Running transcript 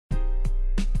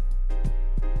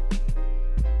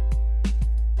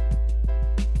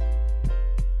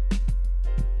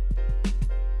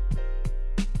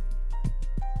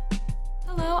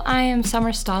I am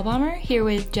Summer Stahlbaumer here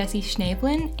with Jesse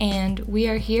Schnablin, and we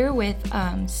are here with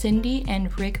Cindy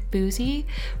and Rick Boozy.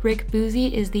 Rick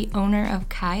Boozy is the owner of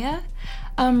Kaya.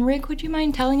 Rick, would you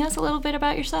mind telling us a little bit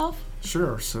about yourself?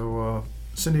 Sure. So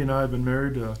Cindy and I have been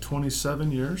married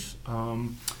 27 years.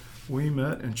 We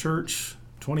met in church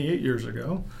 28 years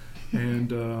ago,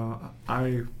 and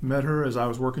I met her as I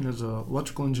was working as an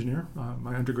electrical engineer.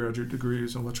 My undergraduate degree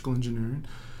is in electrical engineering.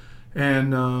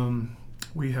 And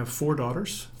we have 4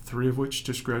 daughters, 3 of which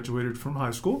just graduated from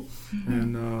high school. Mm-hmm.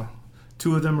 And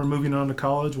 2 of them are moving on to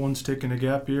college. One's taking a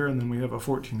gap year, and then we have a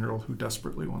 14-year-old who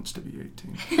desperately wants to be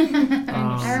 18.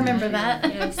 I remember that.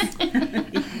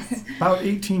 Yes. About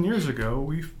 18 years ago,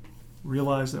 we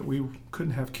realized that we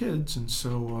couldn't have kids, and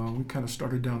so we kind of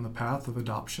started down the path of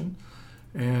adoption.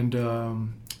 And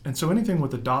so anything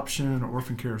with adoption or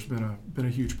orphan care has been a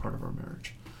huge part of our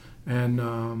marriage.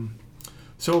 And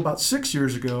so about 6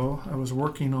 years ago, I was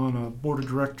working on a board of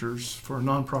directors for a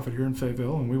nonprofit here in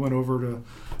Fayetteville, and we went over to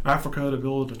Africa to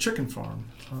build a chicken farm.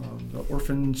 The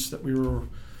orphans that we were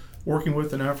working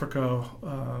with in Africa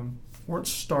weren't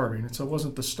starving, and so it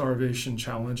wasn't the starvation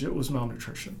challenge, it was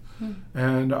malnutrition.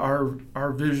 And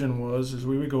our vision was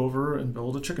we would go over and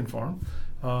build a chicken farm,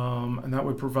 and that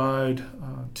would provide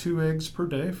 2 eggs per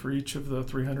day for each of the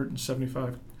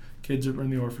 375 kids that were in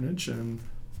the orphanage, and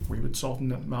we would solve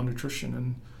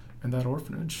malnutrition in that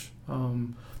orphanage.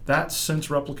 That's since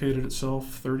replicated itself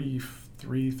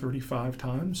 35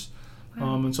 times.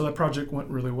 Wow. And so that project went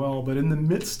really well. But in the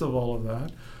midst of all of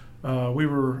that, we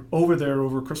were over there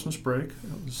over Christmas break.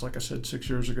 It was, like I said, 6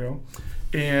 years ago.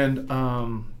 And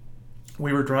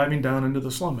we were driving down into the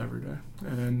slum every day.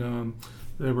 And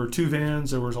there were 2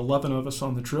 vans. There was 11 of us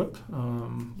on the trip,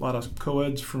 a lot of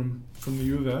co-eds from the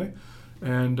U of A.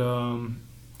 And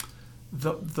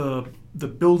the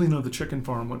building of the chicken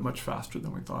farm went much faster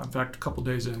than we thought. In fact, a couple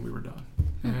days in, we were done.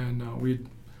 And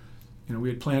we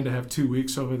had planned to have 2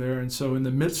 weeks over there. And so in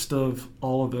the midst of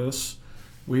all of this,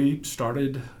 we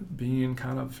started being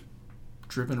kind of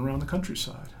driven around the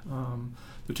countryside.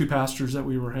 The 2 pastors that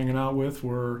we were hanging out with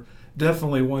were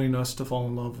definitely wanting us to fall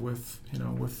in love with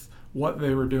what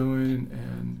they were doing.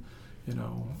 And,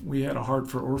 we had a heart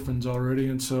for orphans already.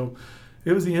 And so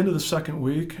it was the end of the second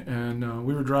week, and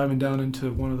we were driving down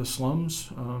into one of the slums.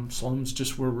 Slums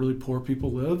just where really poor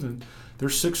people live, and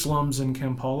there's 6 slums in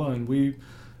Kampala, and we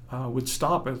would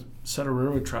stop at a set of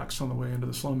railroad tracks on the way into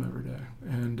the slum every day.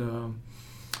 And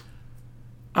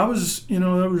there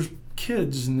was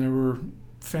kids and there were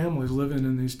families living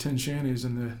in these tin shanties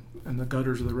in the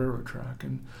gutters of the railroad track.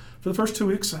 And for the first 2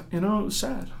 weeks, it was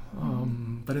sad.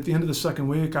 But at the end of the second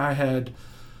week, I had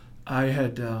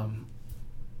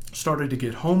started to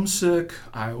get homesick.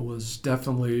 I was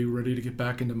definitely ready to get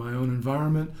back into my own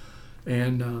environment.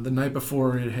 And the night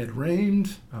before it had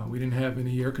rained. We didn't have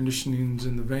any air conditionings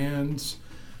in the vans,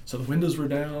 so the windows were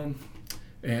down.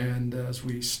 And as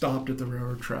we stopped at the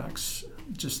railroad tracks,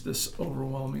 just this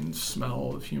overwhelming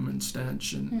smell of human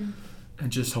stench and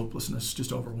just hopelessness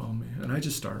just overwhelmed me. And I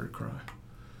just started to cry.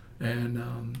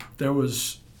 And there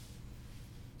was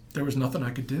nothing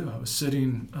I could do. I was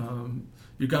sitting.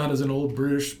 Uganda's an old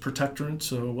British protectorate,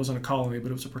 so it wasn't a colony, but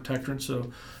it was a protectorate,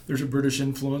 so there's a British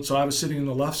influence. So I was sitting on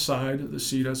the left side of the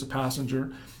seat as a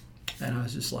passenger, and I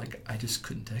was just like, I just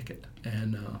couldn't take it.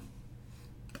 And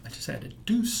I just had to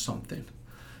do something.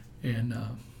 And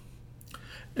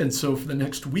so for the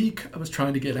next week, I was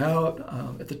trying to get out.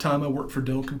 At the time, I worked for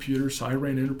Dell Computers, so I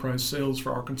ran enterprise sales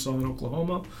for Arkansas and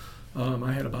Oklahoma.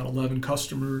 I had about 11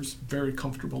 customers, very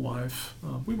comfortable life.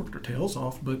 We worked our tails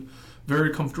off, but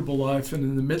very comfortable life. And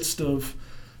in the midst of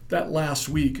that last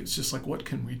week, it's just like, what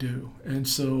can we do? And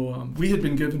so we had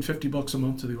been given $50 a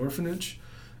month to the orphanage.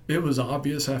 It was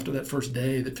obvious after that first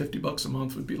day that $50 a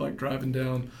month would be like driving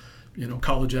down,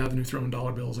 College Avenue throwing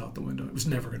dollar bills out the window. It was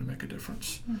never going to make a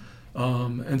difference.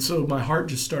 And so my heart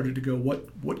just started to go,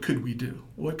 what could we do?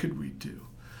 What could we do?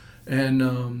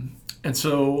 And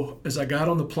so as I got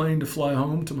on the plane to fly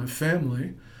home to my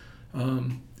family,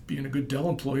 being a good Dell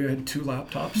employee, I had 2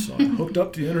 laptops, so I hooked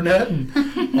up to the internet, and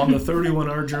on the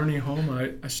 31-hour journey home,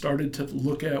 I started to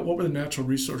look at what were the natural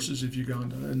resources of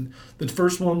Uganda. And the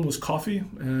first one was coffee,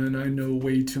 and I know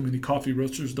way too many coffee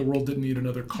roasters. The world didn't need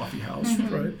another coffee house,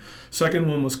 right? Second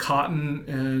one was cotton,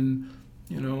 and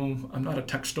I'm not a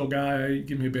textile guy.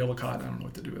 Give me a bale of cotton, I don't know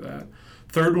what to do with that.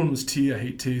 Third one was tea. I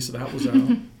hate tea, so that was out.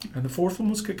 And the fourth one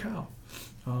was cacao,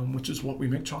 which is what we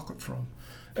make chocolate from.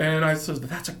 And I said,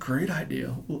 that's a great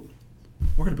idea. Well,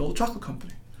 we're going to build a chocolate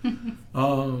company.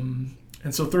 And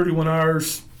so 31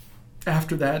 hours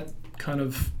after that kind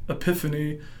of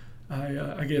epiphany,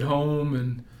 I get home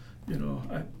and,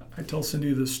 I tell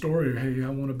Cindy this story. Hey, I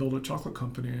want to build a chocolate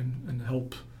company and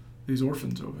help these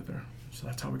orphans over there. So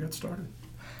that's how we got started.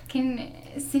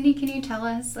 Cindy, can you tell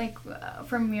us, like,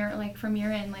 from your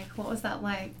end, like, what was that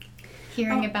like?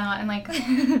 Hearing about, and like,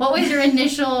 what was your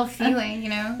initial feeling,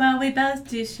 Well, we both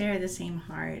do share the same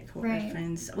heart for right.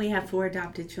 orphans. We have 4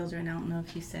 adopted children. I don't know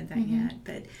if you said that yet,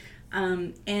 but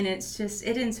and it's just,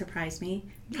 it didn't surprise me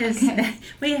because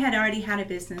we had already had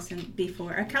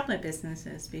a couple of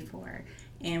businesses before,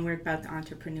 and we're both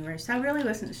entrepreneurs, so I really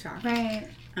wasn't shocked. Right.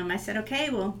 I said, okay,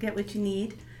 well, get what you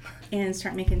need and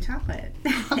start making chocolate.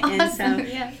 Awesome. And so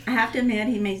yeah. I have to admit,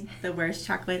 he made the worst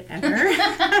chocolate ever.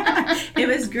 It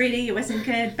was greedy, it wasn't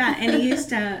good, and he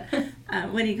used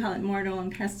what do you call it, mortar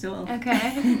and pestle.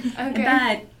 Okay.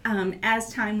 But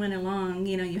as time went along,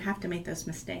 you have to make those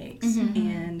mistakes.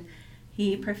 And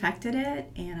he perfected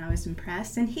it, and I was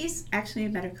impressed. And he's actually a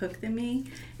better cook than me,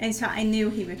 and so I knew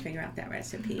he would figure out that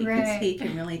recipe because he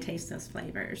can really taste those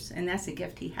flavors, and that's a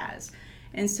gift he has.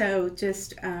 And so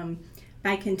just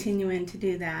by continuing to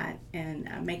do that and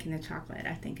making the chocolate,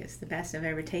 I think it's the best I've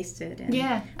ever tasted. And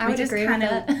yeah, I would agree with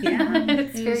that. Yeah.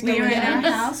 We were in our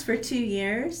delicious. house for 2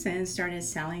 years and started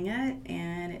selling it,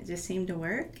 and it just seemed to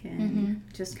work, and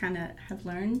just kind of have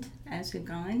learned as we've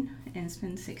gone. And it's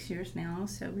been 6 years now,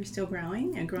 so we're still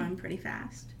growing and growing pretty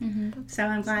fast. So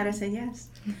I'm glad I said yes.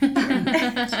 And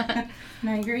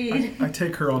I agreed. I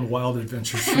take her on wild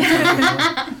adventures from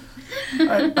time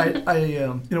to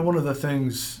time. One of the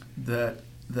things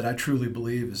that I truly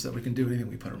believe is that we can do anything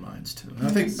we put our minds to. And I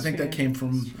think that came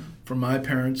from my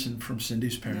parents and from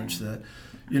Cindy's parents, that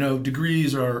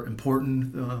degrees are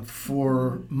important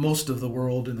for most of the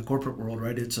world, in the corporate world,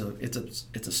 right? It's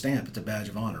a stamp, it's a badge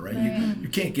of honor, right? You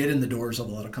can't get in the doors of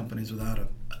a lot of companies without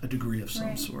a degree of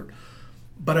some sort.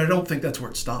 But I don't think that's where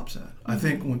it stops at. I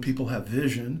think when people have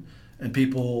vision and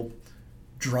people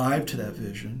drive to that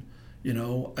vision,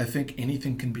 I think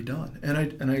anything can be done. And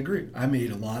I agree. I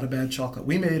made a lot of bad chocolate.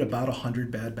 We made about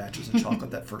 100 bad batches of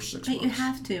chocolate that first 6 months. But you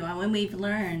have to. When we've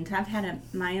learned, I've had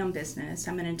my own business.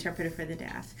 I'm an interpreter for the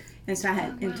deaf. And so I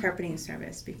had interpreting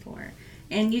service before.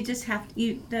 And you just have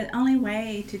to, the only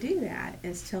way to do that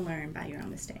is to learn by your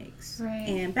own mistakes.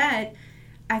 Right. But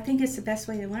I think it's the best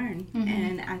way to learn.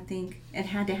 And I think it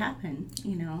had to happen,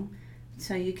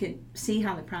 so you could see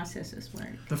how the processes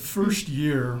work. The first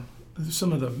year,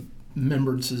 some of the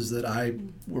remembrances that I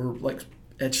were like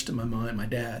etched in my mind. My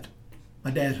dad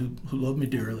who loved me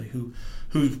dearly, who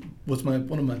was one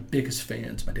of my biggest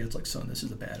fans. My dad's like, son, this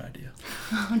is a bad idea.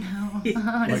 Oh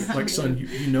no. Like son,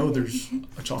 you know there's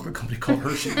a chocolate company called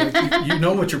Hershey. Like, you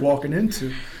know what you're walking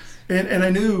into. And I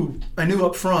knew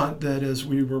up front that as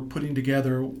we were putting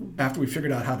together, after we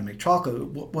figured out how to make chocolate,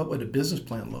 what would a business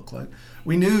plan look like?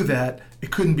 We knew that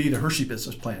it couldn't be the Hershey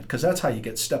business plan, because that's how you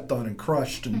get stepped on and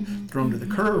crushed and thrown to the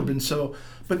curb. And so,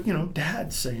 but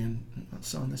Dad's saying,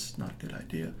 son, this is not a good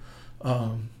idea.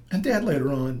 And Dad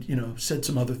later on, said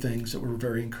some other things that were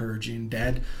very encouraging.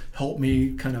 Dad helped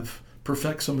me kind of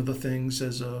perfect some of the things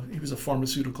he was a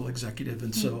pharmaceutical executive,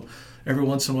 and so every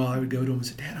once in a while I would go to him and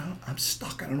say, Dad, I'm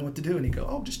stuck, I don't know what to do, and he'd go,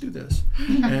 oh, just do this.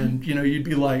 And you'd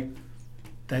be like,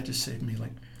 that just saved me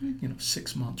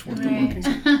 6 months worth of work. And he's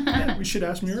like, yeah, we should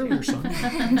ask me earlier, son.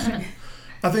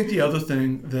 I think the other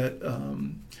thing that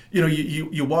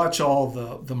you watch all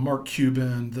the Mark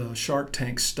Cuban, the Shark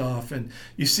Tank stuff, and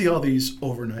you see all these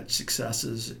overnight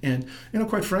successes. And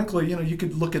quite frankly, you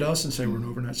could look at us and say we're an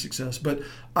overnight success, but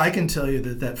I can tell you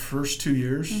that first 2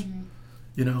 years,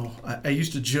 I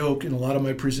used to joke in a lot of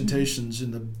my presentations,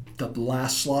 and the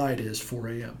last slide is 4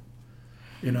 a.m.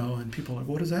 And people are like,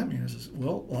 what does that mean? I says,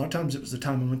 well, a lot of times it was the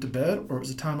time I went to bed, or it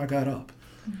was the time I got up.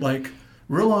 Like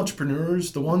real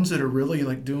entrepreneurs, the ones that are really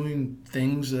like doing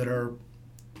things that are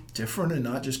different and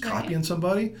not just copying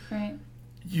somebody,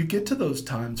 you get to those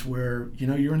times where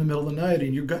you're in the middle of the night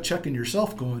and you're gut checking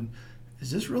yourself going,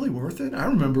 is this really worth it? I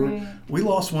remember we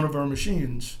lost one of our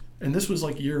machines, and this was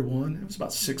like year one. It was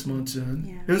about 6 months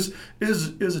in. It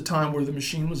was a time where the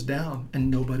machine was down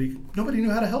and nobody knew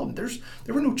how to help. There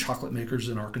were no chocolate makers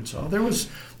in Arkansas. There was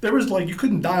like, you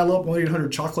couldn't dial up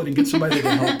 1-800-CHOCOLATE and get somebody to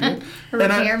help you.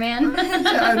 Repairman.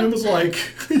 And it was like,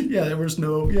 there was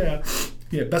no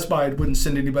Best Buy wouldn't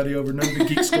send anybody over. None of the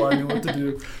Geek Squad knew what to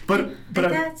do. But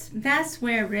that's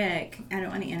where Rick, I don't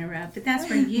want to interrupt, but that's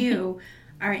where you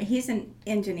are. He's an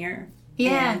engineer.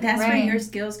 Yeah, and that's where your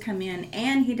skills come in,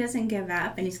 and he doesn't give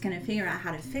up, and he's going to figure out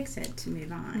how to fix it to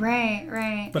move on.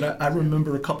 Right. But I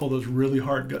remember a couple of those really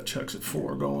hard gut checks at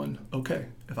 4 going, okay,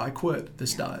 if I quit,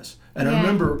 this dies. And I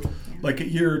remember like at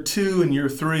year 2 and year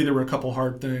 3, there were a couple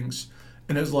hard things.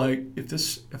 And it's like,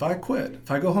 if I quit,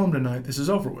 if I go home tonight, this is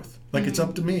over with. Like, it's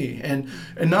up to me. And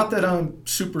not that I'm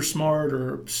super smart,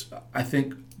 or I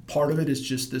think part of it is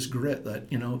just this grit that,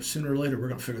 sooner or later we're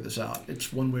going to figure this out.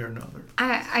 It's one way or another.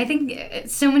 I think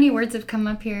so many words have come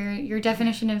up here. Your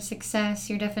definition of success,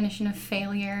 your definition of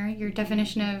failure, your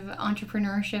definition of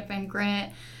entrepreneurship and grit,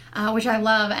 which I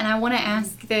love. And I want to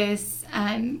ask this,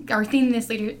 our theme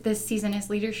this season is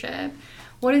leadership.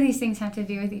 What do these things have to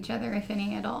do with each other, if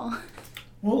any at all?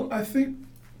 Well, I think,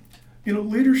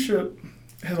 leadership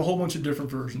has a whole bunch of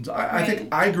different versions. I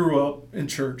think I grew up in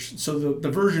church, so the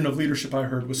version of leadership I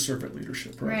heard was servant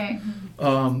leadership, right?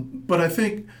 But I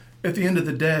think at the end of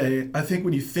the day, I think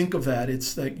when you think of that,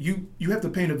 it's like you have to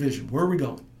paint a vision. Where are we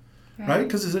going? Right?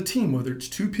 Because as a team, whether it's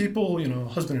two people, a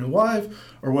husband and a wife,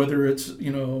 or whether it's,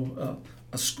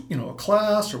 a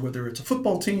class, or whether it's a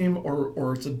football team,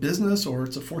 or it's a business, or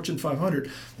it's a Fortune 500,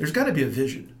 there's got to be a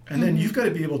vision. And then you've got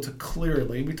to be able to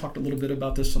clearly, we talked a little bit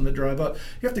about this on the drive up,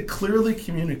 you have to clearly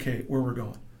communicate where we're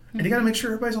going. And you got to make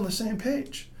sure everybody's on the same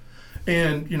page.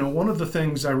 And, one of the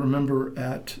things I remember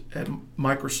at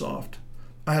Microsoft,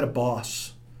 I had a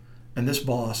boss, and this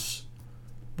boss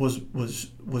was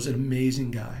an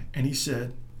amazing guy. And he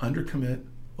said, undercommit,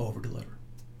 overdeliver.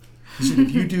 He said,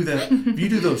 if you do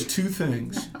those two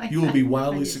things, you will be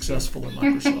wildly successful at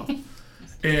Microsoft.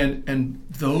 And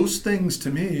those things, to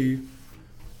me,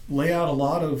 lay out a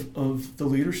lot of the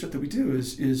leadership that we do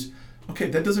is okay,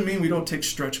 that doesn't mean we don't take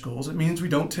stretch goals. It means we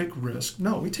don't take risk.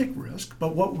 No, we take risk.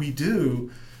 But what we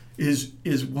do is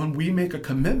when we make a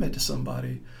commitment to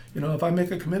somebody, if I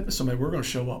make a commitment to somebody, we're going to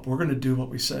show up. We're going to do what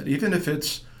we said. Even if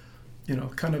it's,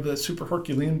 kind of the super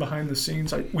Herculean behind the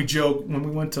scenes. We joke when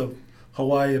we went to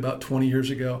Hawaii about 20 years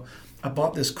ago, I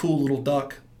bought this cool little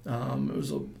duck. It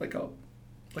was like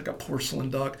a porcelain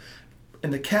duck.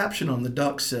 And the caption on the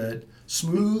duck said,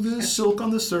 "Smooth as silk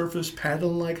on the surface,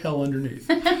 paddling like hell underneath."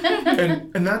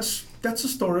 and that's the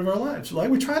story of our lives. Like,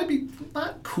 we try to be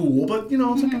not cool, but it's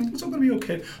all going to be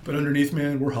okay. But underneath,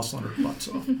 man, we're hustling our butts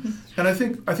off. And I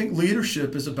think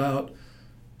leadership is about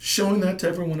showing that to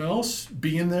everyone else,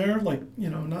 being there, like,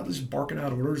 not just barking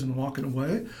out orders and walking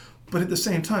away, but at the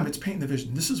same time, it's painting the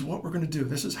vision. This is what we're going to do.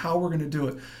 This is how we're going to do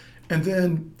it. And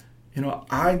then,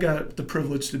 I got the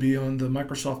privilege to be on the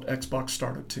Microsoft Xbox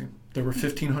startup team. There were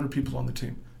 1,500 people on the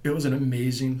team. It was an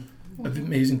amazing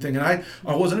thing. And I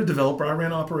wasn't a developer. I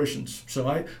ran operations. So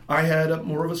I had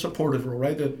more of a supportive role,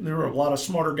 right? There were a lot of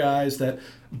smarter guys that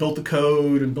built the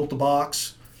code and built the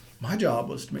box. My job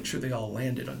was to make sure they all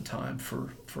landed on time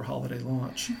for holiday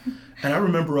launch. And I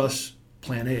remember us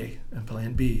plan A and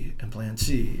plan B and plan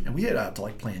C, and we had out to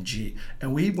like plan G,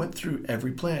 and we went through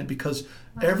every plan because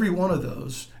every one of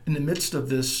those in the midst of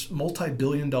this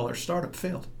multi-billion-dollar startup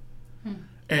failed.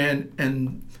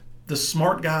 And the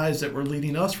smart guys that were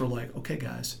leading us were like, okay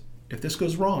guys, if this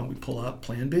goes wrong, we pull out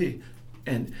plan B.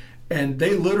 And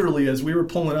they literally, as we were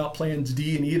pulling out plans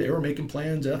D and E, they were making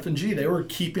plans F and G. They were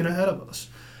keeping ahead of us.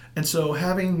 And so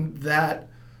having that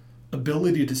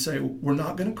ability to say, we're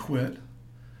not going to quit.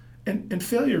 And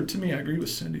failure, to me, I agree with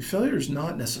Cindy, failure is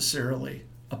not necessarily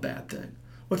a bad thing.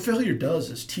 What failure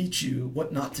does is teach you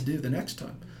what not to do the next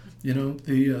time.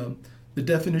 The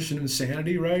definition of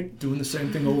insanity, right? Doing the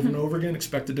same thing over and over again,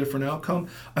 expect a different outcome.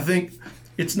 I think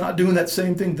it's not doing that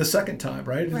same thing the second time,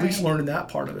 right? At least learning that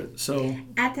part of it. So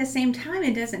at the same time,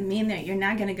 it doesn't mean that you're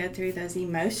not going to go through those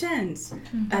emotions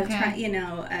of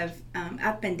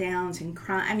up and downs and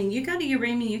cry. I mean, you go to your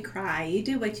room and you cry. You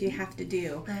do what you have to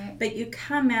do, but you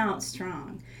come out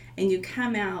strong, and you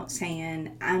come out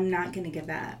saying, "I'm not going to give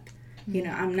up."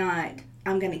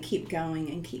 I'm going to keep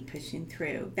going and keep pushing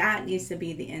through. That needs to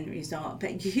be the end result.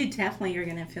 But you definitely are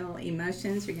going to feel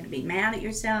emotions. You're going to be mad at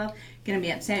yourself. You're going to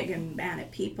be upset. You're going to be mad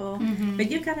at people. But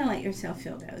you've got to let yourself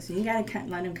feel those. And you got to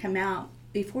let them come out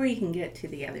before you can get to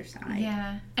the other side.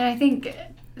 Yeah. And I think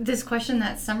this question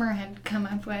that Summer had come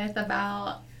up with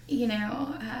about,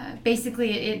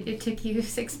 basically it took you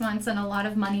 6 months and a lot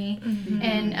of money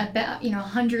and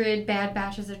 100 bad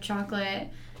batches of chocolate.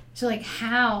 So, like,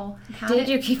 how did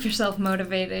you keep yourself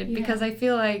motivated? Yeah. Because I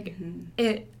feel like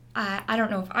I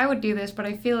don't know if I would do this, but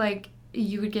I feel like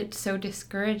you would get so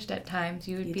discouraged at times.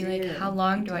 You would be like, how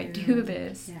long do I do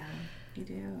this? Yeah, you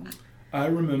do. I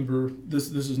remember, this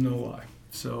is no lie.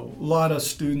 So, a lot of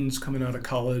students coming out of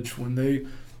college, when they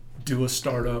do a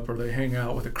startup or they hang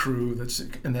out with a crew that's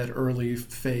in that early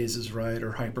phases, right,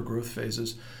 or hyper-growth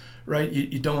phases, right,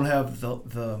 you don't have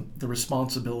the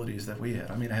responsibilities that we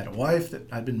had. I mean, I had a wife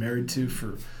that I'd been married to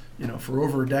for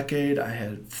over a decade. I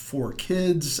had 4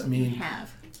 kids. I mean,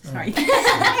 Sorry.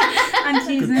 I'm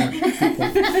teasing. Good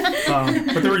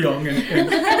point. But they were young,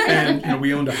 and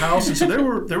we owned a house, and so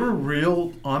there were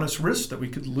real, honest risks that we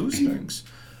could lose things.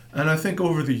 And I think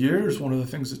over the years, one of the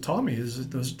things that taught me is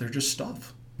that they're just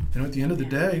stuff. At the end of the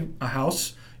day, a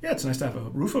house, it's nice to have a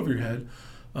roof over your head.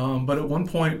 But at one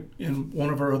point in one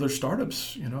of our other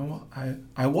startups,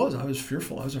 I was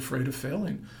fearful. I was afraid of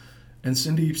failing. And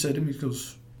Cindy said to me, she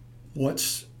goes,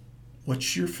 what's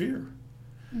your fear?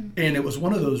 And it was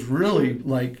one of those really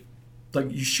like,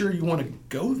 you sure you want to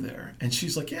go there? And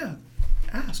she's like, yeah,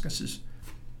 ask. I says,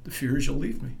 the fear is you'll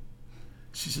leave me.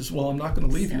 She says, well, I'm not going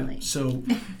to leave you. So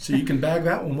you can bag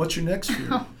that one. What's your next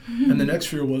fear? And the next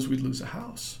fear was we'd lose a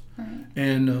house. Right.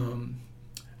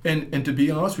 And to be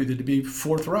honest with you, to be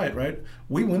forthright, right?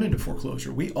 We went into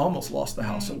foreclosure. We almost lost the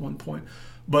house at one point.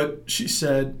 But she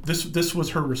said this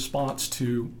was her response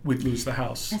to we'd lose the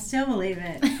house. I still believe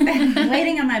it.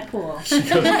 Waiting on my pool. She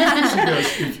goes,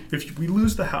 if we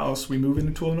lose the house, we move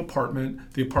into an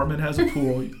apartment. The apartment has a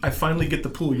pool. I finally get the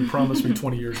pool you promised me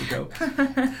 20 years ago.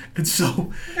 And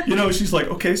so, she's like,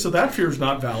 okay, so that fear is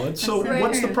not valid. So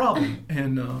what's the problem?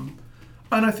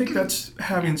 And I think that's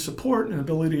having support and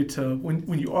ability to,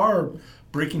 when you are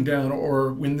breaking down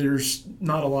or when there's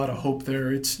not a lot of hope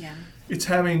there, it's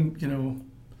having,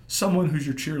 someone who's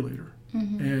your cheerleader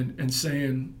and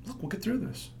saying, look, we'll get through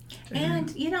this. And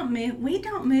we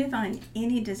don't move on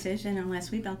any decision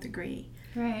unless we both agree.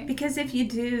 Right. Because if you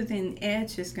do, then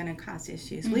it's just going to cause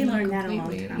issues. We learned that a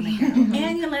long time ago.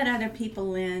 And you let other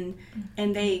people in,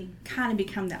 and they kind of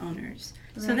become the owners.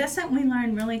 Right. So that's something we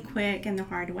learned really quick and the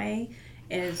hard way,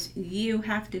 is you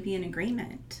have to be in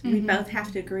agreement. We both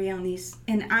have to agree on these.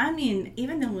 And I mean,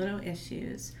 even the little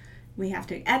issues, we have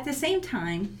to, at the same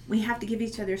time, we have to give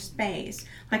each other space.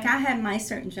 Like I have my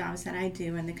certain jobs that I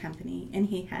do in the company, and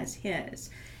he has his.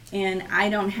 And I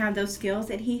don't have those skills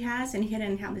that he has, and he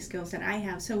doesn't have the skills that I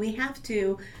have. So we have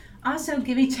to also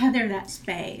give each other that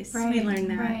space. Right, we learn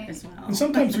that as well. And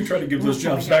sometimes we try to give those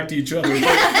jobs back to each other.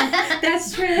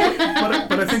 That's true.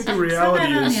 But I think the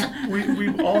reality is we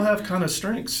all have kind of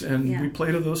strengths, and we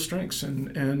play to those strengths.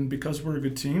 And because we're a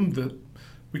good team, that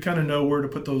we kind of know where to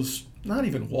put those, not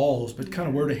even walls, but kind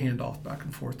of where to hand off back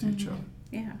and forth to each other.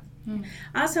 Yeah.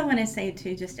 I also want to say,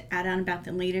 too, just to add on about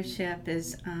the leadership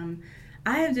is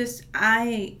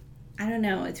I don't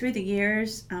know, through the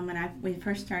years, when we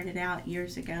first started out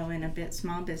years ago in a bit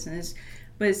small business,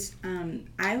 was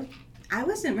I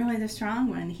wasn't really the strong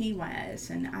one, he was,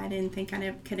 and I didn't think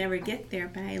I could ever get there,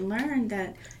 but I learned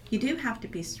that you do have to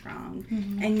be strong,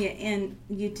 and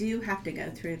you do have to go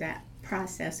through that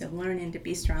process of learning to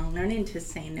be strong, learning to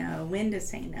say no, when to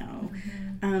say no,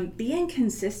 being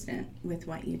consistent with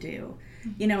what you do.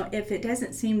 If it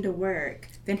doesn't seem to work,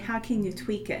 then how can you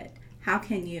tweak it? How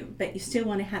can you, but you still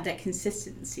want to have that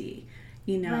consistency,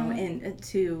 and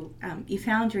you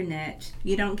found your niche.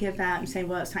 You don't give up and say,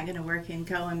 well, it's not going to work, and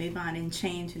go and move on and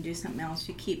change and do something else.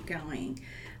 You keep going.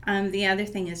 The other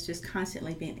thing is just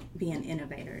constantly being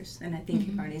innovators, and I think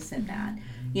you've already said that.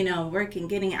 Working,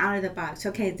 getting out of the box.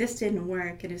 Okay, this didn't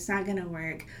work, and it's not going to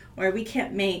work, or we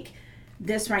can't make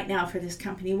this right now for this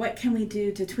company. What can we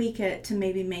do to tweak it to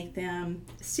maybe make them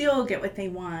still get what they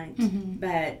want,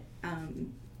 but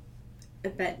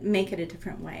make it a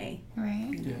different way.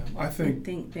 Right. Yeah, I think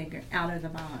bigger, out of the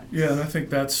box. Yeah, and I think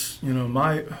that's,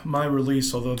 my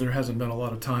release, although there hasn't been a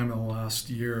lot of time in the last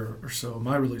year or so,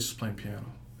 my release is playing piano.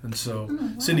 And so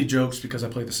Cindy jokes because I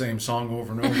play the same song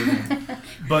over and over again.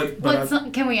 But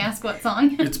can we ask what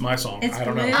song? It's my song. It's I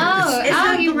don't blues.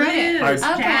 know. You wrote it.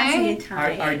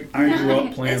 I grew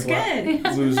up playing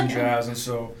blues and jazz, and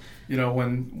so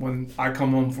when I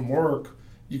come home from work,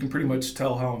 you can pretty much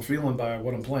tell how I'm feeling by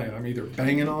what I'm playing. I'm either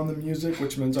banging on the music,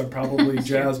 which means I'm probably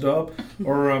jazzed up,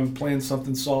 or I'm playing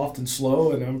something soft and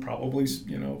slow, and I'm probably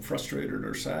frustrated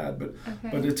or sad. But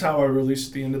it's how I release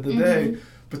at the end of the day.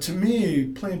 But to me,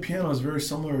 playing piano is very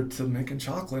similar to making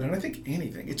chocolate, and I think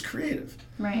anything. It's creative.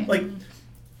 Right. Like,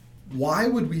 why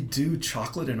would we do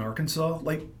chocolate in Arkansas?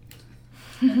 Like,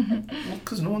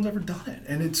 because no one's ever done it,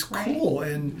 and it's cool.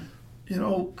 And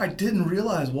I didn't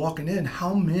realize walking in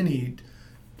how many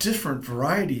different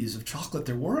varieties of chocolate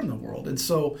there were in the world. And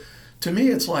so to me,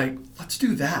 it's like, let's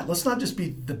do that. Let's not just be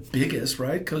the biggest,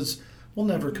 right? Because we'll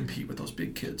never compete with those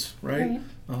big kids, right?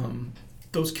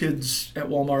 Those kids at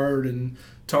Walmart and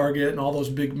Target and all those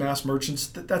big mass merchants,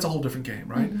 that's a whole different game,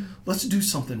 right? Let's do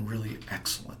something really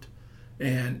excellent.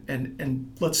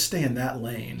 And let's stay in that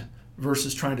lane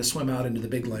versus trying to swim out into the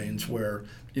big lanes where,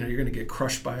 you're going to get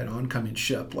crushed by an oncoming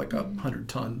ship, like a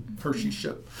 100-ton Hershey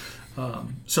ship.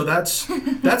 So that's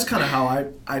kind of how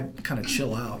I kind of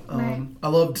chill out. I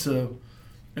love to,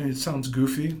 and it sounds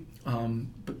goofy,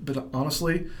 But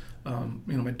honestly,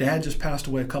 my dad just passed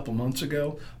away a couple months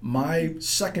ago. My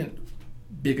second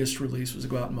biggest release was to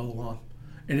go out and mow the lawn.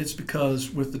 And it's because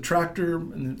with the tractor,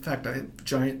 and in fact I had a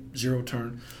giant zero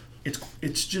turn,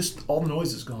 it's just all the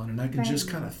noise is gone, and I can just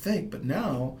kind of think. But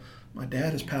now my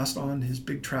dad has passed on his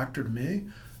big tractor to me,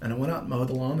 and I went out and mowed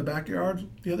the lawn in the backyard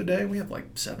the other day. We have like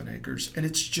 7 acres, and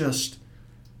it's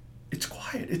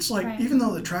quiet. It's like, even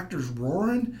though the tractor's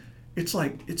roaring, it's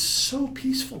like, it's so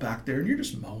peaceful back there, and you're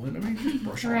just mowing. I mean, you just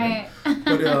brush Right.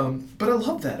 But I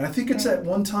love that. I think it's at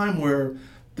one time where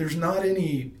there's not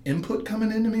any input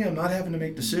coming into me. I'm not having to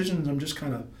make decisions. I'm just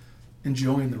kind of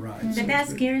enjoying the ride. But that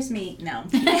scares me. No.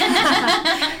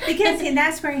 Because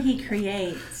that's where he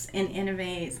creates and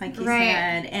innovates, like you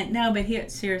said. And no, but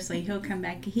he'll come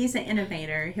back. He's an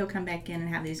innovator. He'll come back in and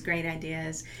have these great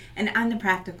ideas. And on the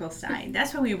practical side,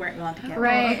 that's where we work well together.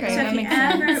 Right. Okay. So That if you makes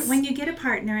ever, sense. when you get a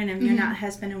partner, and if you're not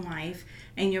husband and wife,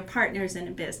 and your partner's in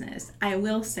a business, I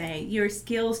will say your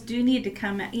skills do need to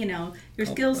come, your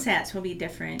skill sets will be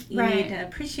different. You need to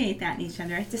appreciate that in each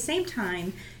other. At the same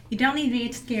time, you don't need to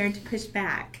be scared to push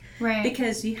back. Right.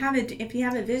 Because if you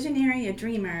have a visionary, a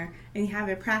dreamer, and you have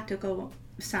a practical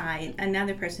side,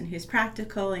 another person who's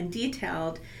practical and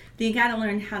detailed, then you got to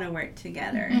learn how to work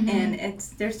together. And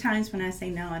there's times when I say,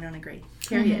 no, I don't agree,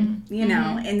 period.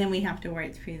 And then we have to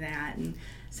work through that. And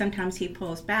sometimes he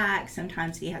pulls back,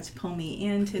 sometimes he has to pull me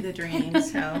into the dream.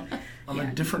 So I'm a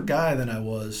different guy than I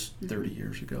was 30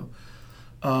 years ago.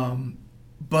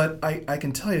 But I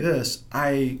can tell you this,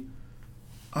 I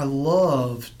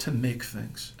love to make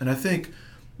things. And I think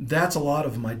that's a lot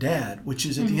of my dad, which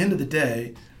is at the end of the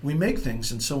day, we make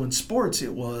things. And so in sports,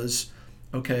 it was,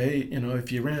 okay,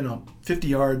 if you ran 50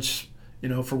 yards,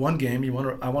 for one game, I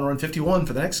want to run 51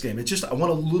 for the next game. It's just, I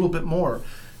want a little bit more.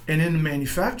 And in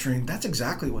manufacturing, that's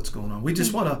exactly what's going on. We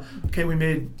just want to, we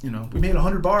made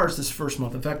 100 bars this first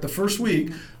month. In fact, the first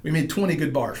week, we made 20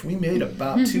 good bars. We made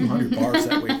about 200 bars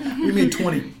that week. We made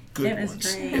 20 good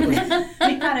ones. Great. We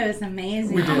thought it was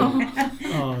amazing. We did.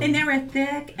 And they were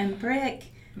thick and brick.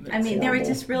 They were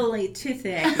just really too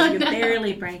thick. You could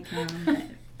barely break them.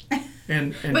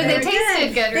 But they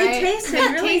tasted good, right? They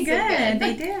tasted really good.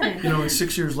 They did. And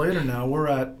 6 years later now, we're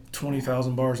at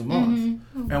 20,000 bars a month.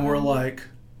 And we're like,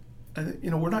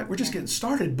 we're just getting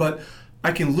started. But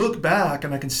I can look back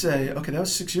and I can say, okay, that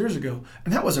was 6 years ago,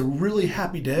 and that was a really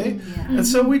happy day. And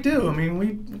so we do. I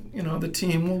mean, the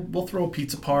team we'll throw a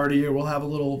pizza party, or we'll have a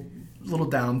little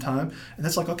downtime, and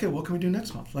that's like, okay, what can we do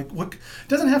next month? Like, what? It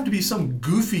doesn't have to be some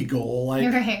goofy goal, like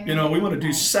we want to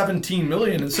do 17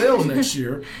 million in sales next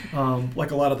year,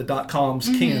 like a lot of the .coms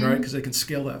can, right? Because they can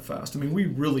scale that fast. I mean, we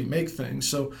really make things,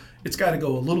 so it's got to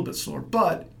go a little bit slower.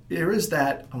 But there is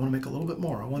that I want to make a little bit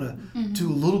more. I want to do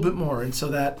a little bit more, and so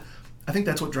that. I think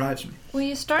that's what drives me. Well,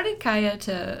 you started Kaya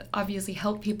to obviously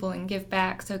help people and give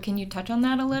back, so can you touch on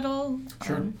that a little?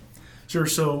 Sure.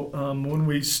 So when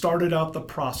we started out the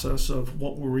process of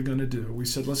what were we going to do, we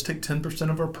said, let's take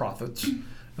 10% of our profits and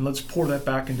let's pour that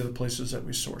back into the places that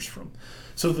we source from.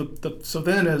 So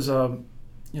then as a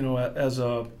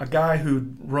guy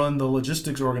who'd run the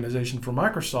logistics organization for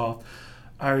Microsoft,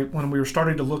 when we were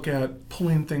starting to look at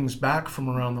pulling things back from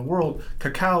around the world,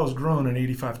 cacao has grown in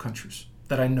 85 countries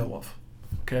that I know of.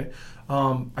 Okay,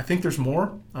 I think there's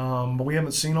more, but we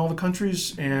haven't seen all the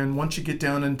countries. And once you get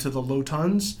down into the low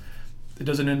tons, it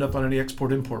doesn't end up on any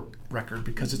export-import record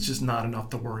because it's just not enough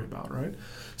to worry about, right?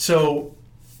 So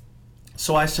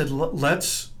I said,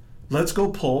 let's go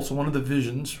pull. So one of the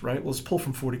visions, right? Let's pull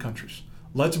from 40 countries.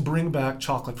 Let's bring back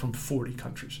chocolate from 40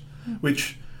 countries,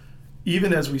 which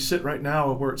even as we sit right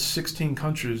now, we're at 16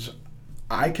 countries.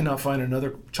 I cannot find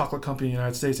another chocolate company in the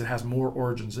United States that has more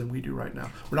origins than we do right now.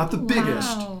 We're not the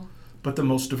biggest, but the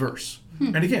most diverse.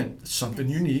 And again, something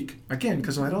unique. Again,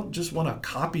 because I don't just want to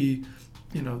copy,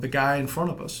 the guy in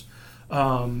front of us.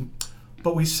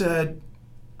 But we said,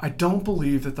 I don't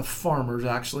believe that the farmer's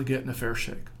actually getting a fair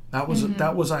shake. That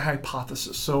was a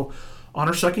hypothesis. So on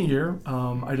our second year,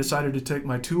 I decided to take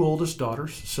my 2 oldest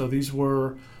daughters. So these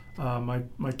were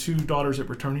my 2 daughters that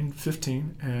were turning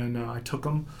 15, and I took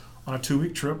them on a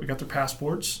 2-week trip. We got their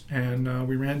passports, and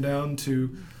we ran down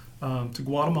to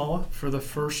Guatemala for the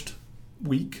first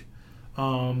week.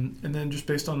 And then just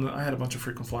based on I had a bunch of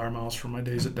frequent flyer miles from my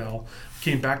days at Dell.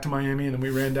 Came back to Miami, and then we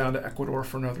ran down to Ecuador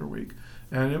for another week.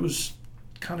 And it was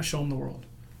kind of showing the world.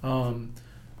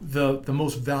 The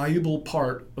most valuable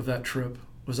part of that trip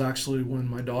was actually when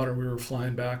my daughter, we were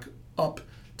flying back up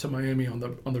to Miami on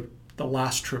the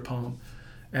last trip home,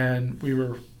 and we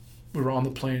were on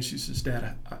the plane. She says,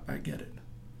 "Dad, I get it.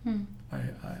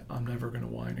 I'm never going to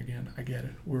whine again. I get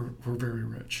it. We're very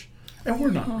rich." And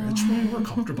we're not rich. We're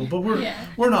comfortable, but Yeah.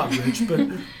 we're not rich.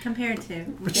 Compared to.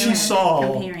 But Yeah. she saw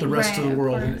Comparing. the rest of Right, the of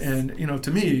world, course. and you know,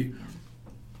 to me,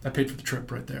 I paid for the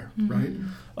trip right there, right?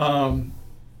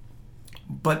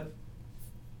 But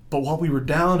while we were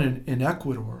down in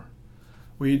Ecuador,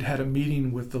 we'd had a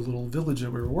meeting with the little village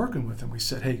that we were working with, and we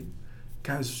said, hey,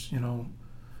 guys, you know,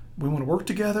 we want to work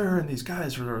together, and these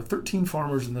guys, there are 13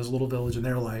 farmers in this little village, and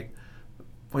they're like,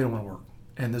 we don't want to work.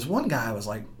 And this one guy was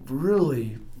like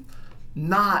really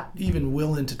not even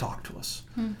willing to talk to us.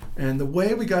 And the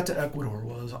way we got to Ecuador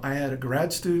was I had a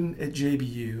grad student at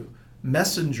JBU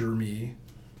messenger me,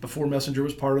 before Messenger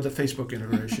was part of the Facebook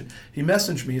integration. He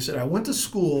messaged me, he said, I went to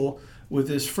school with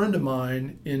this friend of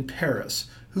mine in Paris,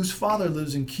 whose father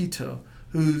lives in Quito,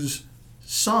 whose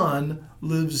son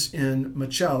lives in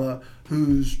Machala,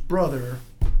 whose brother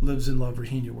lives in La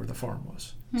Virginia, where the farm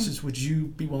was. He says, would you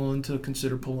be willing to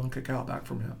consider pulling cacao back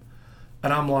from him?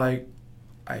 And I'm like,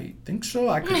 I think so.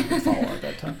 I couldn't even follow at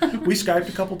that time. We Skyped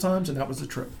a couple times, and that was the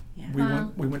trip. Yeah.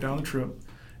 We went down the trip,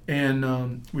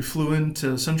 and we flew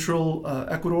into central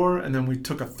Ecuador, and then we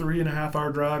took a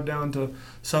 3.5-hour drive down to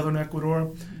southern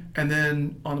Ecuador, and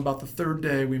then on about the third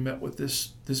day, we met with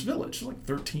this village, like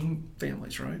 13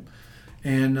 families, right?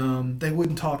 And they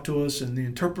wouldn't talk to us, and the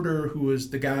interpreter, who was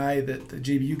the guy that the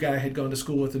JBU guy had gone to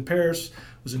school with in Paris,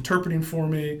 was interpreting for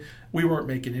me. We weren't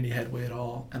making any headway at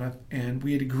all, and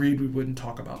we had agreed we wouldn't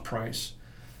talk about price.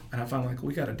 And I found like,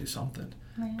 we got to do something.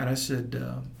 Right. And I said,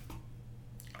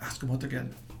 ask them what they're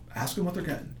getting. Ask them what they're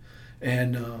getting.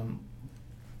 And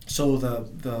so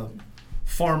the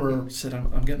farmer said,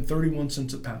 I'm getting 31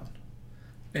 cents a pound.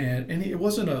 And he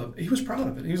wasn't he was proud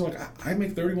of it. He was like, I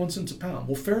make 31 cents a pound.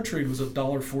 Well, fair trade was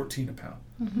 $1.14 a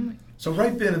pound. So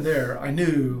right then and there, I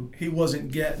knew he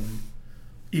wasn't getting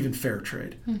even fair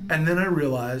trade. And then I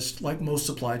realized, like most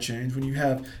supply chains, when you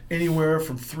have anywhere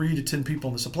from 3 to 10 people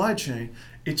in the supply chain,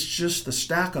 it's just the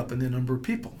stack up in the number of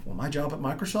people. Well, my job at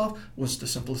Microsoft was to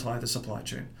simplify the supply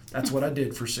chain. That's what I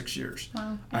did for 6 years.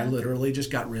 Wow. I literally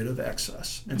just got rid of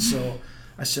excess. And so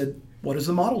I said, what does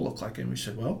the model look like? And we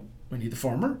said, well, we need the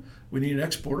farmer, we need an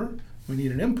exporter, we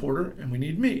need an importer, and we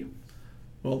need me.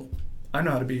 Well, I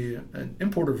know how to be an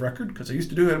importer of record because I used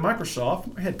to do it at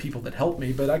Microsoft. I had people that helped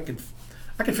me, but I could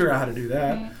figure out how to do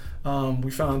that. Right.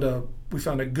 We found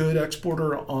a good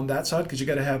exporter on that side because you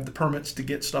got to have the permits to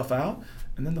get stuff out,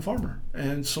 and then the farmer.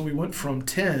 And so we went from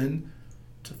 10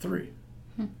 to 3.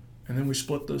 And then we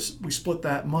split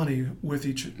that money with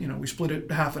each, we split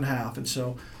it half and half. And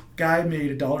so guy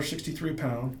made $1.63 a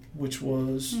pound, which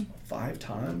was 5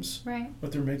 times Right.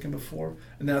 what they're making before.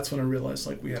 And that's when I realized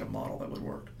like we had a model that would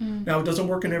work. Now it doesn't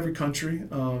work in every country.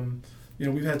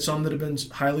 We've had some that have been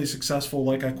highly successful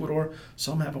like Ecuador.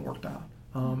 Some haven't worked out.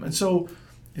 And so,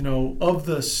 of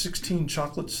the 16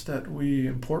 chocolates that we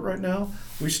import right now,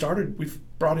 we've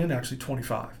brought in actually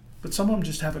 25. But some of them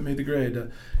just haven't made the grade.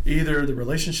 Either the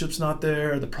relationship's not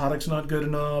there, the product's not good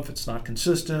enough, it's not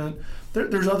consistent.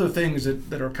 There's other things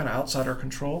that are kind of outside our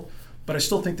control. But I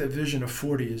still think that vision of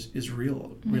 40 is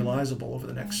realizable over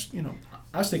the next,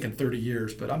 I was thinking 30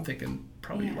 years, but I'm thinking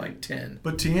probably like 10.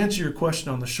 But to answer your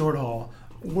question on the short haul,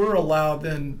 we're allowed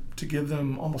then to give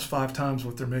them almost 5 times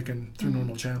what they're making through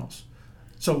normal channels.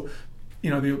 So,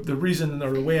 the reason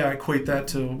or the way I equate that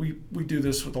to, we do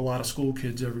this with a lot of school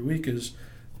kids every week is,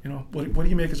 what do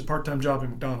you make as a part-time job at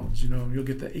McDonald's? You'll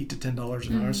get the $8 to $10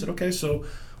 an hour. I said, okay, so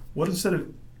what instead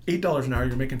of $8 an hour,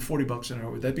 you're making $40 an hour.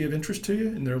 Would that be of interest to you?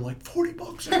 And they're like,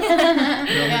 $40 an hour.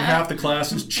 Half the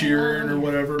class is cheering or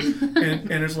whatever.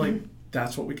 And it's like,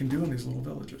 that's what we can do in these little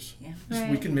villages. Yeah.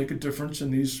 We can make a difference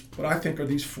in these, what I think are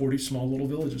these 40 small little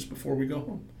villages before we go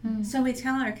home. So we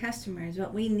tell our customers,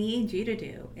 what we need you to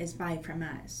do is buy from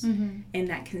us, and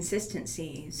that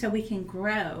consistency, so we can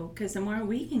grow. Because the more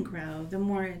we can grow, the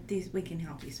more we can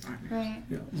help these farmers. Right.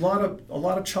 Yeah, a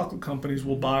lot of chocolate companies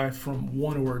will buy from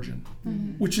one origin,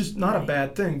 which is not a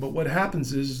bad thing. But what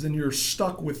happens is then you're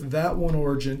stuck with that one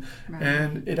origin,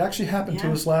 and it actually happened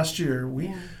to us last year.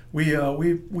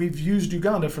 We've used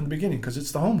Uganda from the beginning because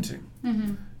it's the home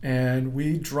team, and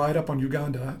we dried up on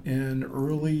Uganda in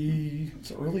early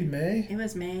May. It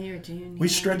was May or June. We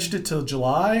stretched it till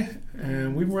July,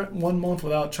 and we went 1 month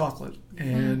without chocolate,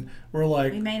 and we're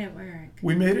like, we made it work.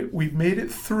 We've made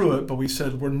it through it, but we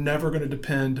said we're never going to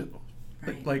depend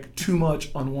like too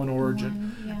much on one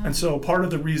origin. And so part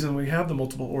of the reason we have the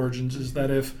multiple origins is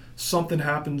that if something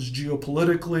happens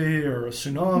geopolitically or a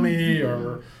tsunami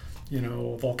or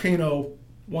a volcano,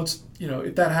 once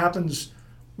if that happens,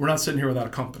 we're not sitting here without a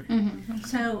company.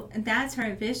 So that's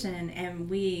our vision, and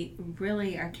we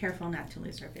really are careful not to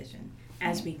lose our vision.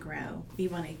 as we grow. We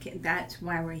want to. That's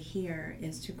why we're here,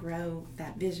 is to grow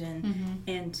that vision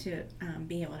and to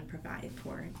be able to provide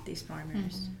for these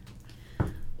farmers.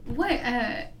 What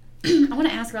I want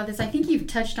to ask about this. I think you've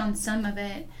touched on some of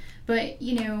it, but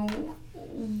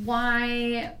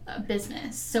why a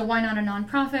business? So why not a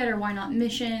nonprofit, or why not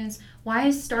missions? Why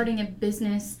is starting a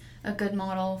business a good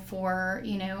model for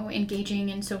engaging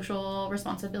in social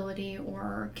responsibility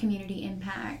or community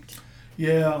impact?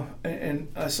 Yeah, and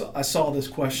I saw this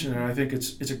question, and I think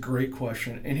it's a great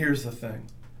question. And here's the thing: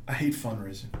 I hate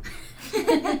fundraising.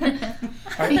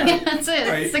 That's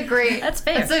it. That's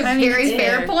fair. That's a very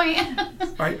fair point.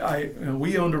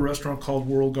 We owned a restaurant called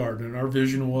World Garden, and our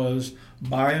vision was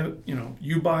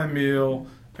you buy a meal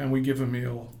and we give a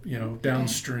meal,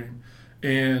 downstream.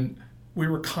 And we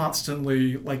were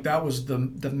constantly, that was the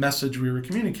message we were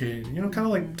communicating, kind of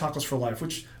like Tacos for Life,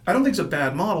 which I don't think is a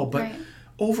bad model, but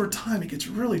over time it gets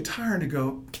really tiring to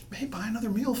go, hey, buy another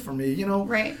meal for me,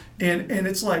 Right. And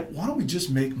it's like, why don't we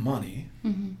just make money,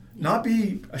 not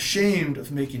be ashamed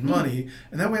of making money,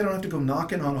 and that way I don't have to go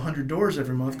knocking on 100 doors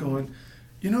every month going,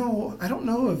 I don't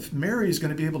know if Mary is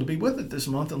going to be able to be with it this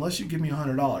month unless you give me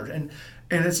 $100. And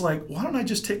it's like, why don't I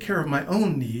just take care of my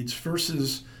own needs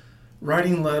versus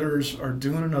writing letters or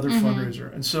doing another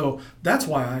fundraiser? And so that's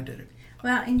why I did it.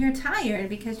 Well, and you're tired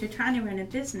because you're trying to run a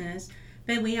business,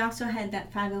 but we also had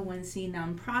that 501c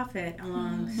nonprofit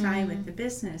alongside with the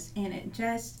business, and it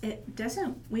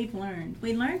doesn't, we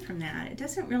learned from that. It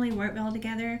doesn't really work well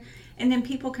together. And then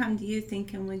people come to you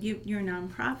thinking, well, you're a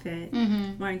nonprofit,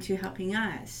 why aren't you helping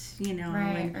us?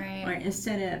 Right. Or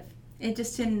instead of, it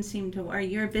just didn't seem to, or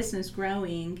your business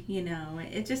growing,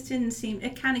 it just didn't seem,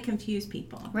 it kind of confused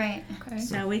people. Right. Okay.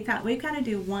 So we thought we've got to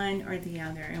do one or the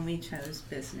other, and we chose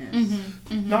business.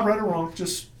 Not right or wrong,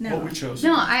 just what we chose.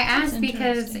 No, I asked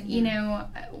because,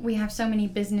 we have so many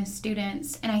business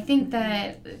students, and I think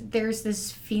that there's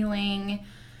this feeling,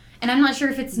 and I'm not sure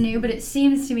if it's new, but it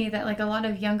seems to me that a lot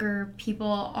of younger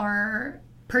people are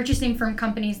purchasing from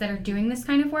companies that are doing this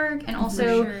kind of work, and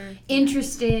also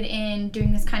interested in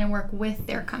doing this kind of work with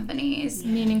their companies.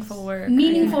 Meaningful work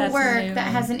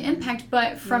that has an impact,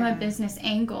 but from a business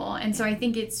angle. And so I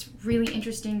think it's really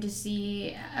interesting to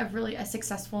see a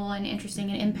successful and interesting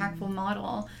and impactful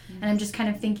model. And I'm just kind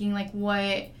of thinking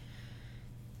what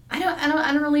I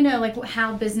don't really know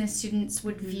how business students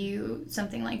would view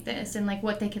something like this, and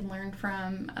what they can learn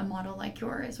from a model like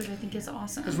yours, which I think is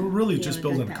awesome. Because we're really just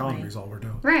building economy is all we're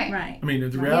doing. Right. I mean,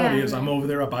 the reality is I'm over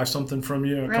there, I buy something from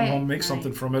you, I come home, make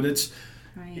something from it.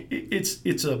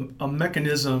 It's a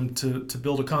mechanism to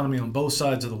build economy on both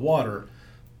sides of the water.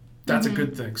 That's a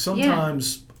good thing.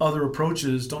 Sometimes other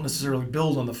approaches don't necessarily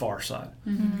build on the far side.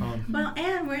 Well,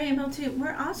 and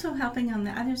we're also helping on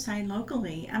the other side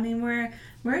locally. I mean,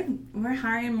 we're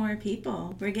hiring more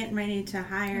people. We're getting ready to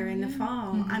hire in the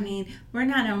fall. I mean, we're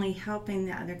not only helping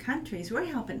the other countries, we're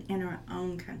helping in our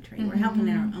own country. We're helping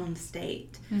in our own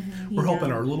state. We're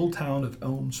helping our little town of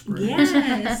Elm Springs.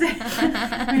 Yes.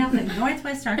 We're helping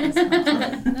Northwest Arkansas.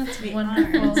 That's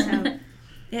wonderful. So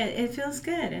it feels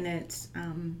good, and it's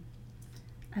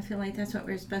I feel like that's what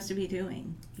we're supposed to be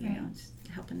doing, just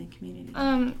helping the community.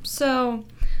 So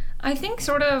I think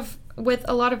sort of with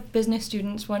a lot of business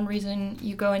students, one reason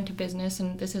you go into business,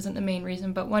 and this isn't the main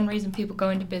reason, but one reason people go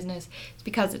into business is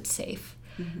because it's safe.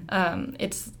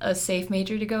 It's a safe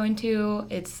major to go into.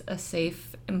 It's a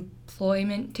safe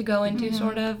employment to go into,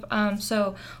 sort of.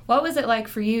 So what was it like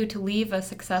for you to leave a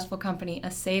successful company, a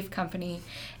safe company,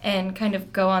 and kind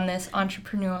of go on this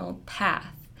entrepreneurial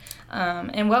path?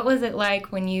 And what was it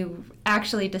like when you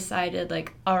actually decided,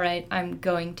 all right, I'm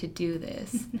going to do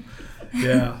this?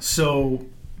 So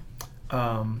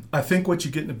I think what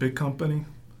you get in a big company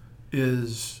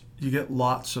is you get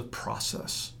lots of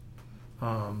process.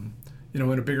 In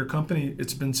a bigger company,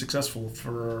 it's been successful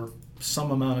for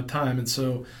some amount of time, and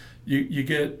so you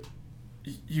get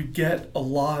a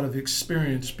lot of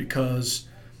experience because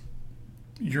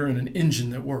you're in an engine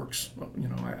that works.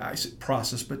 I say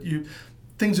process, but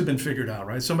things have been figured out,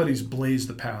 right? Somebody's blazed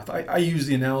the path. I use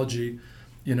the analogy,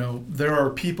 there are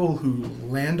people who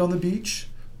land on the beach,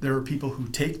 there are people who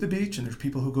take the beach, and there's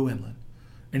people who go inland.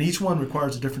 And each one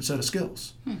requires a different set of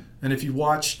skills. And if you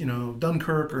watch,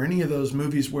 Dunkirk or any of those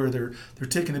movies where they're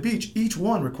taking the beach, each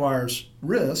one requires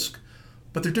risk,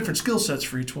 but they're different skill sets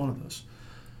for each one of those.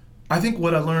 I think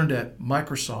what I learned at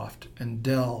Microsoft and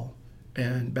Dell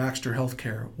and Baxter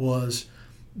Healthcare was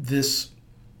this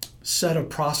set of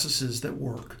processes that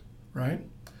work, right?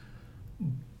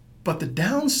 But the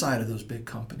downside of those big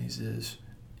companies is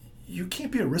you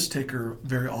can't be a risk taker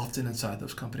very often inside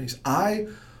those companies. I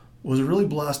was really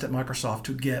blessed at Microsoft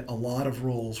to get a lot of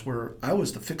roles where I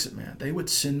was the fix-it man. They would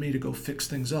send me to go fix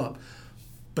things up.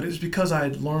 But it was because I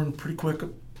had learned pretty quick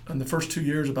in the first 2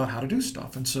 years about how to do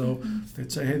stuff. And so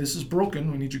they'd say, hey, this is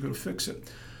broken. We need you to go to fix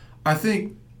it. I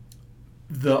think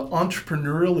the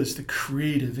entrepreneurial is the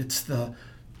creative. It's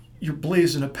you're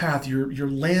blazing a path. You're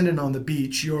landing on the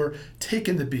beach. You're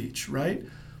taking the beach, right?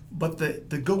 But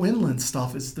the go inland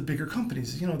stuff is the bigger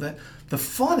companies. That the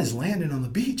fun is landing on the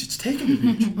beach. It's taking the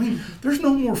beach. I mean, there's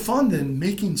no more fun than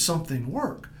making something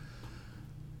work.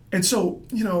 And so,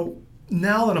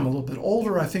 now that I'm a little bit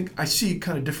older, I think I see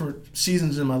kind of different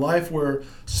seasons in my life where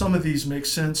some of these make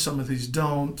sense, some of these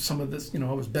don't. Some of this,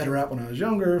 I was better at when I was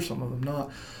younger, some of them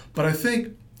not. But I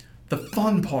think the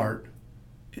fun part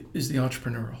is the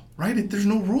entrepreneurial, right? There's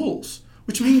no rules,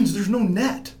 which means there's no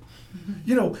net.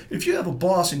 If you have a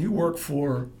boss and you work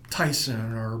for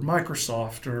Tyson or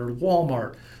Microsoft or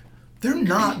Walmart, they're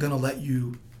not going to let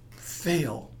you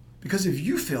fail, because if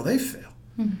you fail, they fail.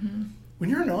 Mm-hmm. When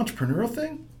you're in an entrepreneurial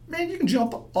thing, man, you can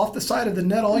jump off the side of the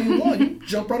net all you want. You can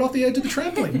jump right off the edge of the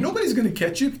trampoline. Nobody's going to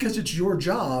catch you because it's your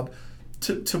job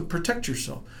to protect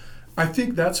yourself. I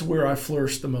think that's where I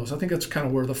flourished the most. I think that's kind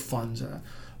of where the fun's at.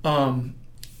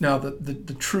 Now,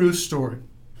 the true story.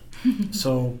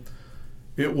 So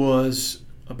it was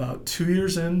about 2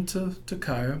 years into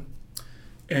Kaya,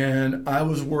 and I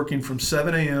was working from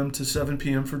 7 a.m. to 7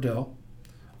 p.m. for Dell.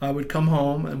 I would come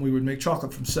home, and we would make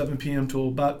chocolate from 7 p.m. till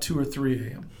about 2 or 3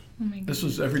 a.m. This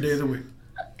was every day of the week.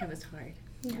 It was hard.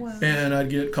 Yes. Wow. And I'd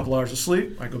get a couple hours of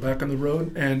sleep. I'd go back on the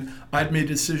road, and I'd made a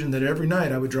decision that every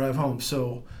night I would drive home.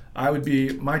 So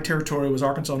my territory was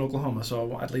Arkansas and Oklahoma.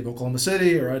 So I'd leave Oklahoma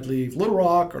City, or I'd leave Little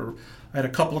Rock, or I had a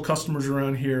couple of customers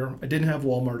around here. I didn't have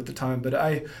Walmart at the time, but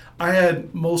I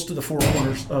had most of the four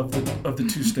corners of the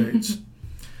two states.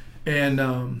 And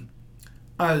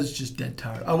I was just dead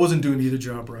tired. I wasn't doing either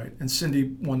job right. And Cindy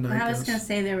one night I was going to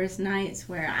say, there was nights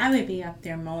where I would be up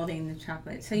there molding the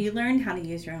chocolate. So you learned how to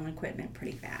use your own equipment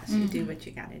pretty fast. You do what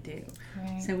you got to do.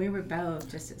 Right. So we were both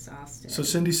just exhausted. So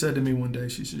Cindy said to me one day,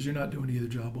 she says, you're not doing either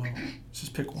job well. She says,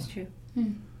 pick one. It's true.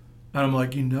 And I'm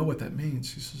like, you know what that means?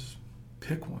 She says,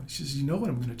 pick one. She says, you know what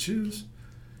I'm going to choose?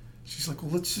 She's like,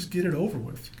 well, let's just get it over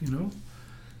with,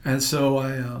 And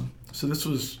so so this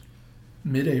was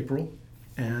mid-April.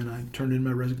 And I turned in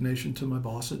my resignation to my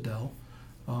boss at Dell.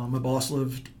 My boss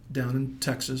lived down in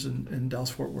Texas, in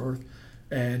Dallas-Fort Worth.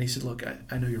 And he said, look,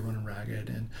 I know you're running ragged.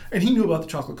 And he knew about the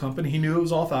chocolate company. He knew it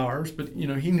was off hours, but, he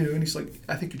knew. And he's like,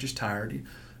 I think you're just tired.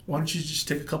 Why don't you just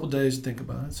take a couple days and think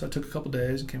about it? So I took a couple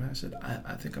days and came out and said,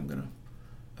 I think I'm going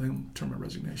to turn my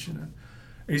resignation in.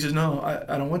 And he says, no,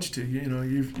 I don't want you to.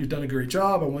 You've done a great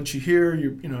job. I want you here.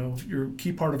 You're a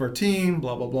key part of our team,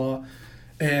 blah, blah, blah.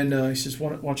 And he says, why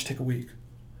don't you take a week?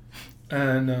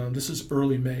 And this is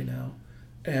early May now.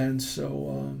 And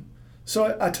so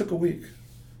I took a week,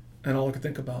 and all I could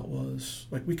think about was,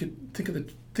 like, we could think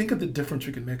of the difference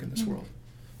we could make in this world.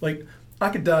 Like, I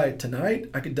could die tonight,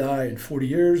 I could die in 40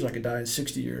 years, I could die in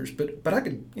 60 years, but I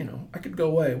could go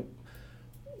away.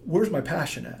 Where's my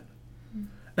passion at?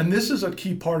 And this is a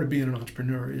key part of being an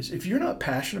entrepreneur, is if you're not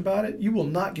passionate about it, you will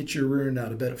not get your rear end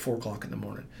out of bed at 4 o'clock in the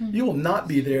morning. You will not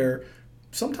be there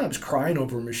sometimes crying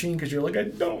over a machine because you're like, I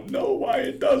don't know why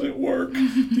it doesn't work.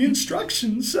 The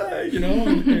instructions say,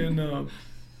 and as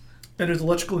an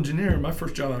electrical engineer, my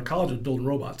first job out of college was building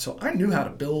robots. So I knew how to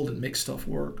build and make stuff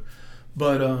work.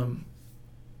 But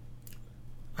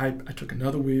I took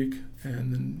another week,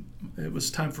 and then it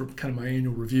was time for kind of my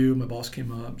annual review. My boss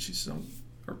came up. She said,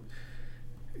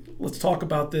 let's talk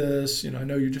about this. I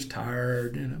know you're just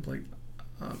tired. And I'm like,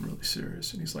 I'm really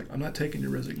serious. And he's like, I'm not taking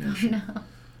your resignation.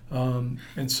 No.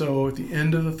 And so at the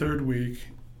end of the third week,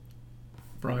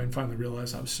 Brian finally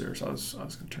realized I was serious. I was going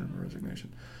to turn in my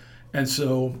resignation. And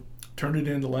so turned it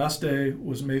in. The last day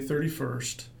was May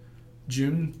 31st,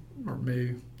 June or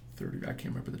May 30, I can't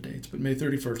remember the dates, but May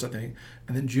 31st, I think.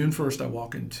 And then June 1st, I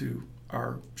walk into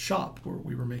our shop where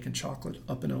we were making chocolate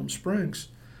up in Elm Springs.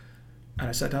 And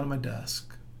I sat down at my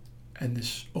desk, and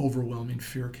this overwhelming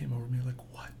fear came over me, like,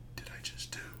 what did I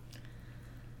just do?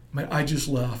 I just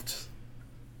left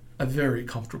a very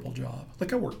comfortable job.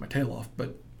 Like, I worked my tail off,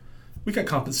 but we got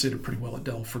compensated pretty well at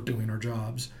Dell for doing our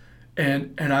jobs.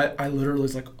 And I literally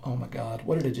was like, oh my God,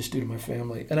 what did I just do to my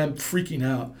family? And I'm freaking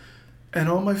out. And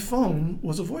on my phone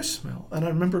was a voicemail. And I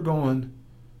remember going,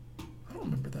 I don't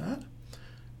remember that.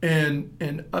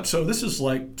 And so this is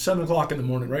like 7 o'clock in the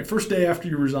morning, right? First day after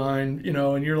you resign,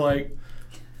 and you're like,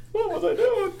 what was I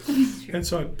doing? And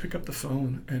so I pick up the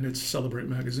phone, and it's Celebrate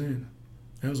Magazine.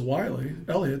 And it was Wiley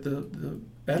Elliott, the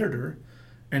editor,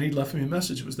 and he left me a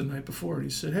message. It was the night before. And he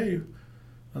said, hey,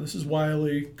 this is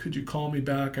Wiley. Could you call me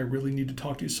back? I really need to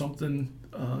talk to you something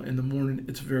in the morning.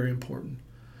 It's very important.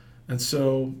 And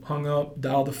so hung up,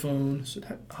 dialed the phone,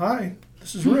 said, hi,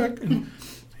 this is Rick. And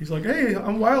he's like, hey,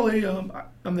 I'm Wiley.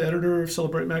 I'm the editor of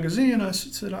Celebrate Magazine. I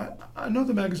said, I know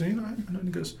the magazine. I know. And he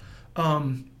goes,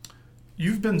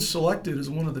 you've been selected as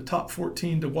one of the top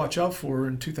 14 to watch out for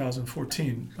in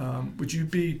 2014. Would you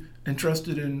be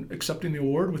interested in accepting the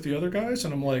award with the other guys?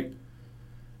 And I'm like,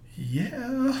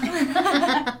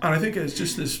 yeah. And I think it's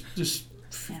just this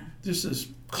calm. It was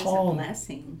a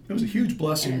blessing. It was a huge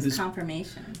blessing. It was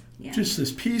confirmation. Yeah. Just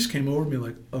this peace came over me,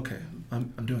 like, okay,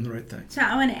 I'm doing the right thing. So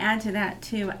I want to add to that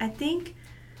too. I think,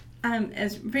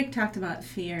 as Rick talked about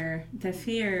fear, the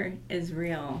fear is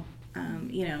real.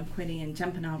 Quitting and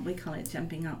jumping off. We call it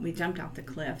jumping off. We jumped off the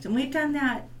cliff, and we've done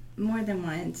that more than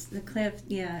once. The cliff,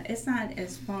 it's not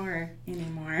as far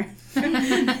anymore.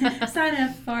 It's not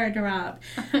a far drop.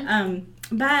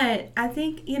 But I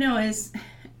think,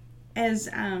 as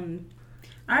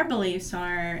our beliefs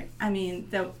are,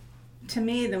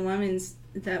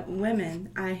 the women,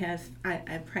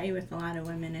 I pray with a lot of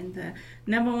women, and the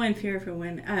number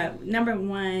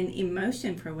one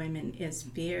emotion for women is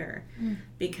fear.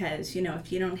 Because,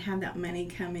 if you don't have that money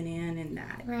coming in and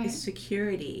that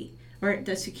security, or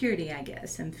the security, I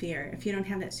guess, and fear, if you don't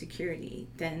have that security,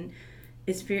 then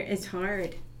it's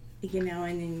hard, and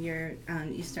then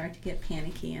you start to get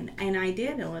panicky, and I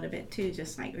did a little bit too,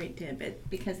 just like Rick did, but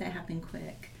because that happened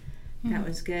quick. That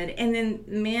was good. And then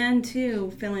men,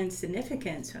 too, feel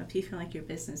insignificant. So if you feel like your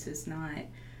business is not,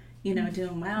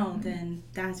 doing well, then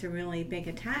that's a really big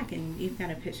attack, and you've got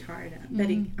to push hard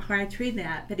through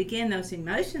that. But again, those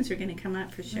emotions are going to come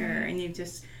up for sure, and you've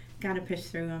just got to push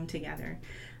through them together.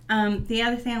 The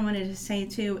other thing I wanted to say,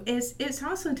 too, is it's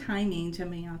also timing,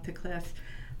 jumping off the cliff.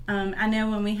 I know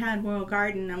when we had World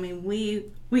Garden, we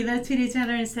looked at each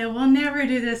other and said, we'll never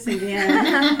do this again.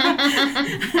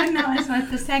 I know it's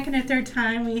like the second or third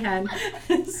time we had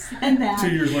said that. 2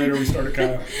 years later, we started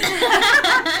Kaya.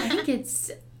 I think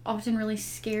it's often really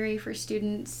scary for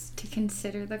students to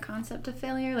consider the concept of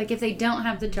failure. Like if they don't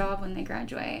have the job when they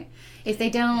graduate, if they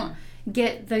don't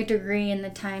get the degree in the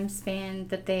time span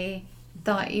that they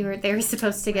thought they were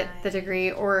supposed to get the degree,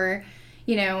 or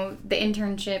the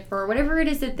internship, or whatever it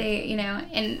is that they,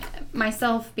 and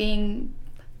myself being,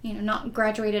 not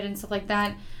graduated and stuff like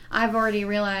that, I've already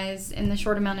realized in the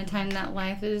short amount of time that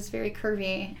life is very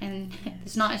curvy, and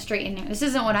it's not a straight and narrow. This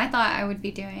isn't what I thought I would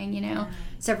be doing,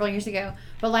 several years ago.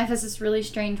 But life has this really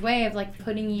strange way of like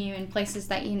putting you in places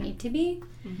that you need to be,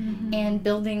 and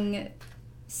building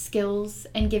skills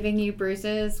and giving you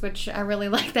bruises, which I really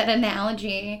like that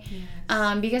analogy,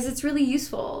 because it's really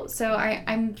useful. So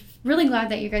I'm really glad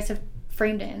that you guys have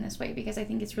framed it in this way, because I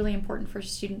think it's really important for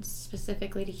students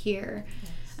specifically to hear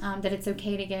that it's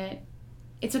okay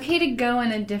to go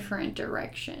in a different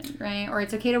direction, right? Or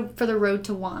it's okay for the road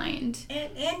to wind.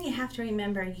 And you have to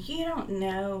remember, you don't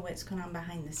know what's going on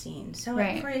behind the scenes. So,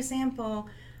 for example,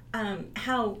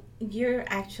 how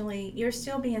you're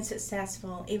still being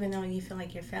successful even though you feel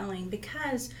like you're failing,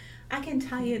 because I can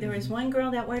tell you there was one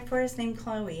girl that worked for us named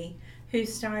Chloe who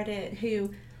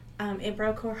it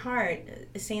broke her heart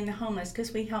seeing the homeless,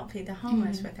 because we help feed the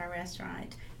homeless with our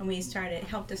restaurant, and we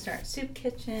helped to start soup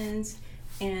kitchens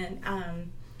and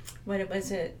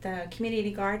the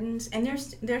community gardens, and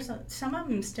there's some of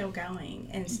them still going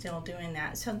and still doing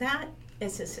that, so that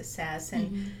is a success.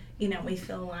 And we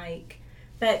feel like,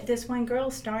 but this one girl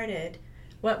started,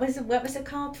 what was it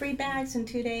called, 3 bags in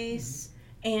 2 days,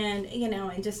 and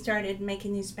and just started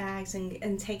making these bags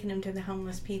and taking them to the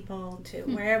homeless people, to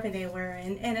wherever they were,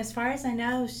 and as far as I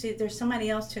know, there's somebody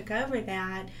else took over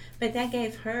that, but that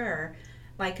gave her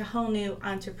like a whole new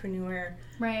entrepreneur,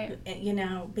 right? Being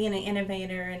an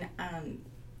innovator and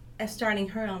starting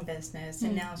her own business,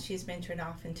 and now she's ventured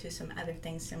off into some other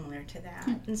things similar to that.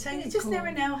 And so you just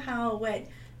never know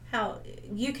how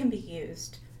you can be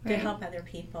used to help other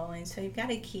people, and so you've got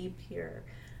to keep your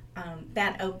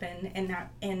that open,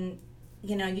 and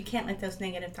you can't let those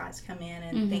negative thoughts come in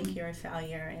and think you're a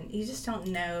failure, and you just don't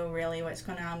know really what's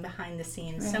going on behind the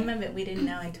scenes. Some of it we didn't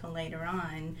know until later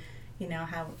on,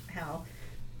 how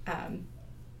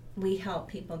we help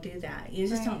people do that. You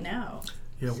just don't know.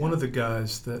 Yeah, one of the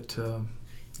guys that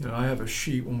I have a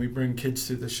sheet when we bring kids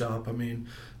to the shop.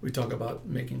 We talk about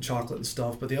making chocolate and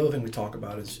stuff, but the other thing we talk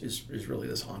about is really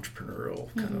this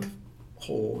entrepreneurial kind of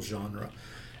whole genre.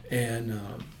 And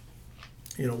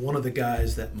one of the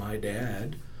guys that my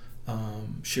dad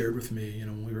shared with me,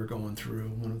 when we were going through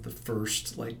one of the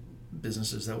first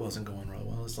businesses that wasn't going real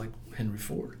well, it's like Henry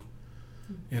Ford.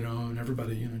 And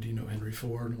everybody, do you know Henry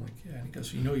Ford? And I'm like, yeah. And he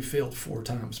goes, he failed 4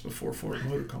 times before Ford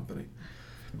Motor Company.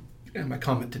 And my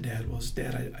comment to Dad was,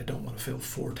 Dad, I don't want to fail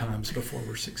 4 times before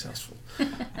we're successful.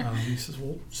 He says,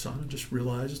 well, son, just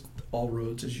realize all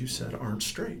roads, as you said, aren't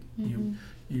straight.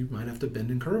 You might have to bend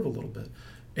and curve a little bit.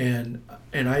 And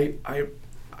I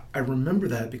remember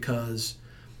that because,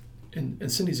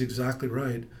 and Cindy's exactly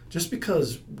right, just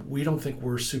because we don't think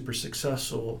we're super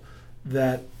successful,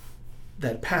 that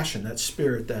passion, that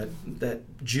spirit, that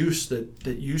juice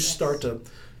that you start to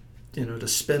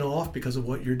spin off because of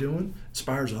what you're doing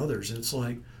inspires others. And it's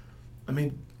like, I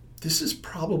mean, this is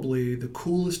probably the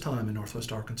coolest time in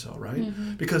Northwest Arkansas,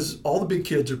 right? Because all the big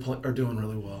kids are doing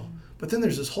really well. But then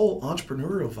there's this whole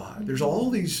entrepreneurial vibe. There's all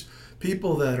these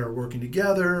people that are working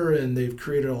together, and they've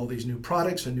created all these new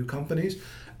products and new companies.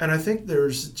 And I think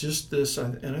there's just this,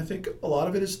 and I think a lot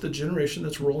of it is the generation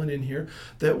that's rolling in here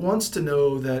that wants to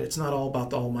know that it's not all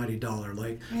about the almighty dollar.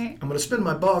 Like, I'm going to spend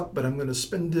my buck, but I'm going to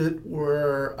spend it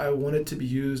where I want it to be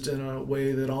used in a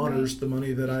way that honors the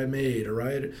money that I made,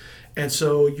 right? And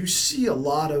so you see a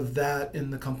lot of that in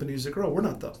the companies that grow. We're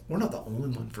not the only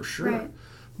one for sure. Right.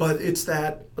 But it's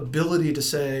that ability to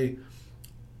say,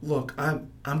 look, I'm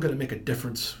going to make a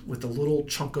difference with the little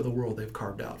chunk of the world they've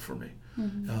carved out for me.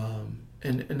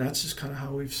 And that's just kind of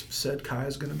how we've said Kaya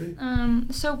is going to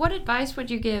be. So what advice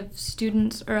would you give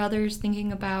students or others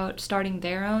thinking about starting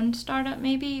their own startup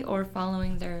maybe, or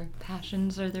following their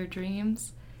passions or their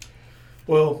dreams?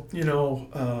 Well,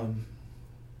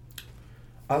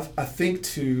 I think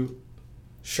to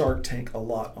Shark Tank a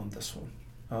lot on this one.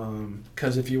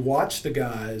 Because if you watch the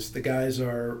guys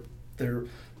are, they're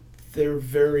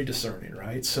very discerning,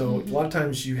 right? So a lot of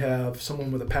times you have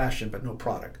someone with a passion but no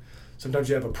product. Sometimes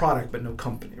you have a product but no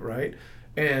company, right?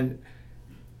 And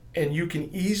you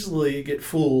can easily get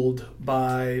fooled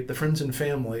by the friends and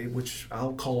family, which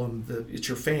I'll call them it's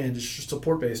your fans, it's your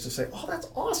support base, to say, oh, that's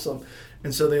awesome.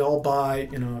 And so they all buy,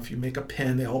 if you make a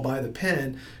pen, they all buy the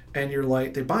pen, and you're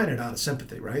like, they're buying it out of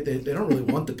sympathy, right? They don't really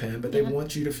want the pen, but they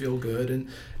want you to feel good.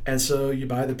 And so you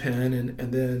buy the pen,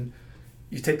 and then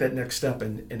you take that next step,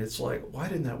 and it's like, why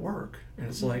didn't that work? And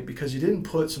it's like, because you didn't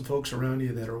put some folks around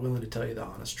you that are willing to tell you the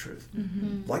honest truth.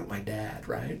 Like my dad,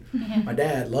 right? My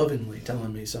dad lovingly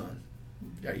telling me, son,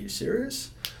 are you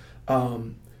serious?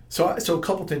 So a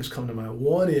couple things come to mind.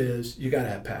 One is you got to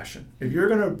have passion. If you're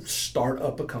going to start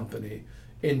up a company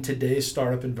in today's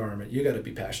startup environment, you got to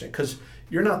be passionate, because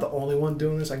you're not the only one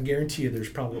doing this. I guarantee you there's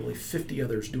probably 50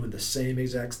 others doing the same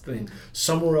exact thing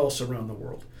somewhere else around the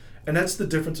world. And that's the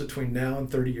difference between now and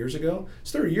 30 years ago.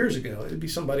 It's 30 years ago, it'd be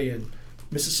somebody in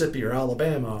Mississippi or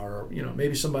Alabama, or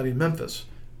maybe somebody in Memphis.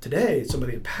 Today, it's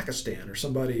somebody in Pakistan or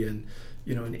somebody in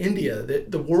India.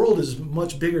 The world is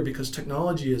much bigger because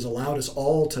technology has allowed us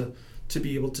all to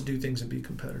be able to do things and be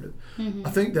competitive. I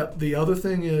think that the other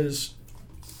thing is,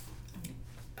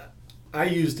 I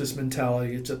use this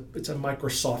mentality. It's a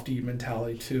Microsoft-y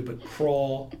mentality too, but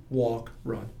crawl, walk,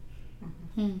 run.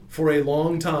 For a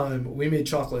long time, we made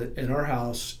chocolate in our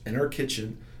house, in our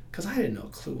kitchen, because I didn't know a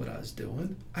clue what I was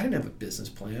doing. I didn't have a business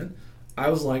plan. I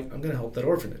was like, I'm going to help that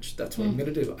orphanage. That's what I'm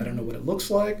going to do. I don't know what it looks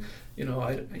like.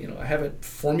 I haven't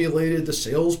formulated the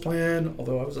sales plan,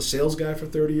 although I was a sales guy for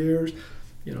 30 years.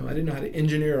 I didn't know how to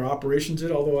engineer or operations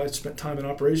it, although I spent time in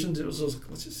operations. It was like,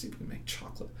 let's just see if we can make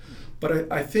chocolate.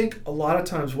 But I think a lot of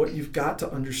times what you've got to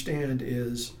understand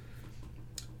is,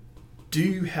 do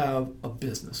you have a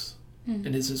business?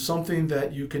 And is it something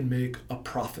that you can make a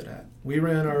profit at? We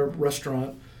ran our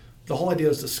restaurant. The whole idea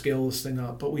is to scale this thing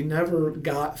up, but we never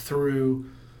got through.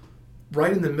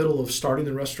 Right in the middle of starting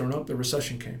the restaurant up, the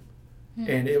recession came.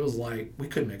 And it was like, we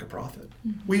couldn't make a profit.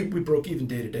 We broke even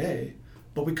day to day,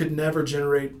 but we could never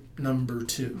generate number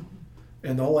 2.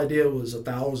 And the whole idea was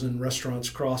 1,000 restaurants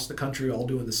across the country all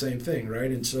doing the same thing,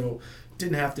 right? And so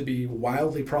didn't have to be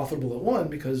wildly profitable at one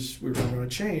because we were running a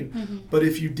chain. But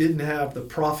if you didn't have the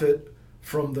profit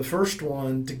from the first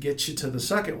one to get you to the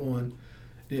second one,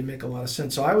 it didn't make a lot of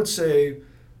sense. So I would say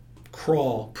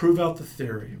crawl, prove out the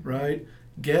theory, right?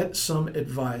 Get some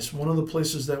advice. One of the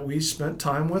places that we spent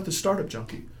time with is Startup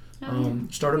Junkie.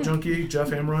 Startup Junkie, Jeff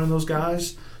Amron and those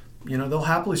guys, they'll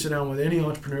happily sit down with any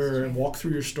entrepreneur and walk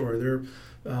through your story.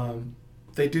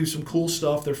 They do some cool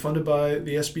stuff. They're funded by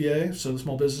the SBA, so the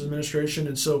Small Business Administration,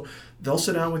 and so they'll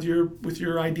sit down with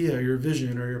your idea, your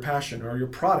vision, or your passion, or your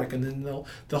product, and then they'll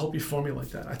help you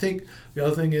formulate that. I think the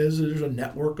other thing is there's a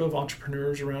network of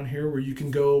entrepreneurs around here where you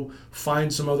can go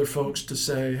find some other folks to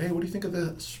say, hey, what do you think of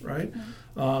this, right?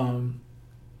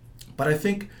 But I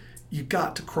think you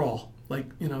got to crawl.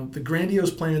 Like, the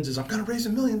grandiose plans is, I'm going to raise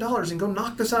 $1 million and go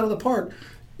knock this out of the park.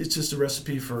 It's just a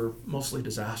recipe for mostly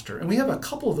disaster. And we have a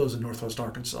couple of those in Northwest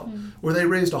Arkansas where they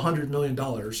raised $100 million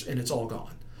and it's all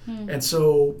gone. And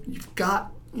so you've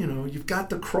got you've got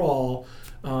to crawl,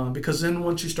 because then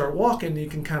once you start walking, you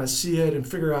can kind of see it and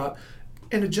figure out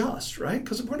and adjust, right?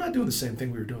 Because we're not doing the same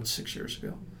thing we were doing 6 years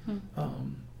ago.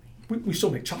 We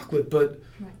still make chocolate, but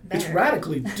it's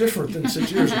radically different than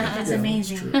 6 years ago. That's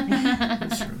amazing.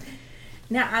 That's true.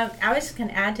 Now, I was going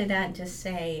to add to that and just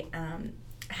say,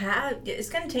 it's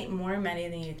going to take more money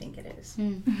than you think it is.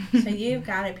 So you've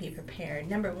got to be prepared.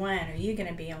 Number one, are you going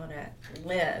to be able to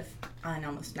live on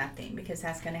almost nothing? Because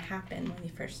that's going to happen when you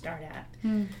first start out.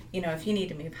 If you need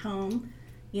to move home,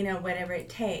 whatever it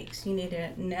takes, you need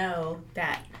to know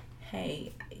that,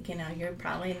 hey, you're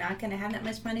probably not going to have that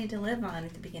much money to live on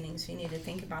at the beginning, so you need to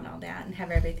think about all that and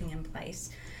have everything in place.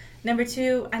 Number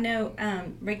two, I know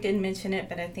Rick didn't mention it,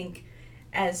 but I think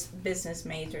as business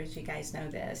majors, you guys know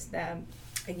this,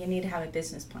 you need to have a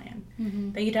business plan.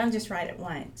 But you don't just write it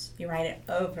once. You write it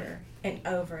over and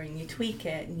over, and you tweak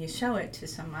it, and you show it to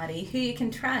somebody who you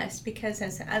can trust, because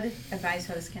as the other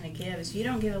advice I was going to give is you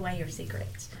don't give away your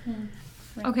secrets.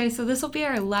 Okay, so this will be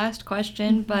our last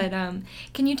question, but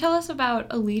can you tell us about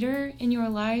a leader in your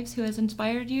lives who has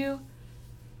inspired you?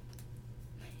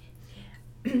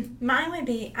 Mine would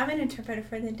be, I'm an interpreter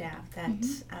for the deaf.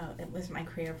 That's it was my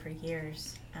career for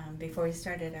years before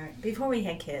we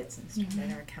had kids and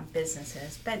started our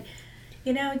businesses. But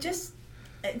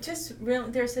just real.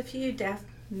 There's a few deaf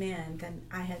men that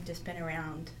I have just been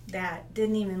around that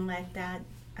didn't even let that.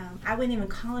 I wouldn't even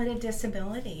call it a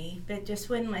disability, but just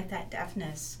wouldn't let that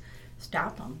deafness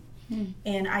stop them.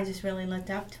 And I just really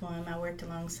looked up to them. I worked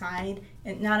alongside,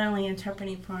 and not only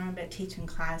interpreting for them, but teaching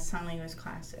sign language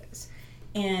classes.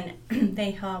 And they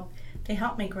helped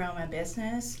me grow my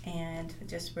business, and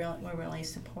just were really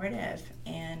supportive.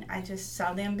 And I just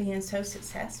saw them being so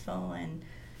successful, and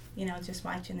just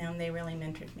watching them, they really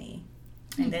mentored me,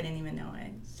 and they didn't even know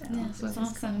it. So that's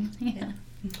awesome. Yeah.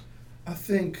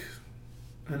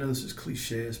 I know this is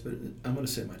cliches, but I'm going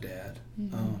to say my dad.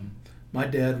 My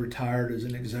dad retired as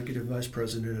an executive vice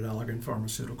president at Allergan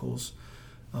Pharmaceuticals.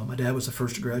 My dad was the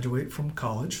first to graduate from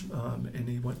college, and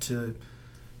he went to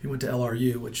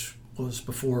LRU, which was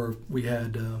before we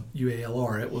had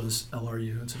UALR. It was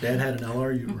LRU, and so Dad had an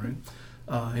LRU,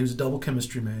 right? He was a double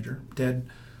chemistry major. Dad,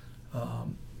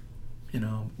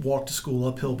 walked to school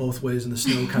uphill both ways in the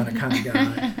snow kind of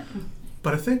guy.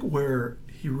 But I think where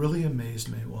he really amazed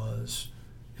me was,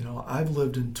 I've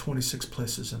lived in 26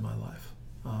 places in my life.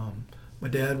 My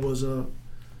dad was a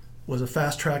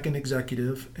fast tracking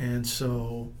executive, and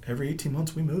so every 18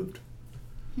 months we moved.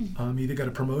 He either got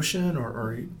a promotion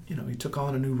or he took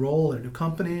on a new role at a new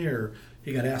company, or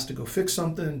he got asked to go fix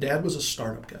something. Dad was a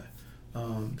startup guy.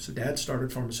 So Dad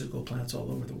started pharmaceutical plants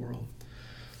all over the world.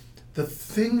 The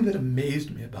thing that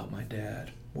amazed me about my dad,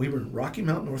 we were in Rocky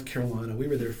Mount, North Carolina. We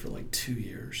were there for like 2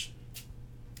 years.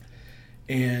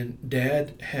 And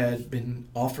Dad had been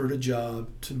offered a job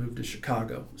to move to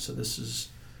Chicago. So this is,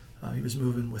 he was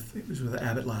with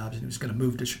Abbott Labs, and he was going to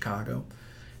move to Chicago.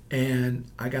 And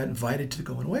I got invited to the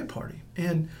going away party.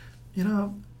 And,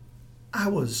 I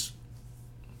was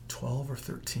 12 or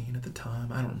 13 at the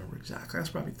time. I don't remember exactly. I was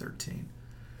probably 13.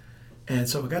 And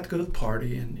so I got to go to the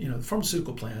party, and, the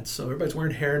pharmaceutical plants. So everybody's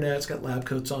wearing hairnets, got lab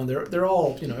coats on. They're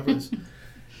all, everybody's.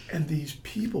 And these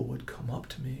people would come up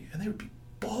to me, and they would be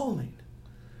bawling.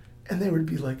 And they would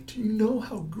be like, "Do you know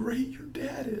how great your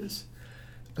dad is?"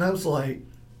 And I was like,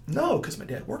 no, because my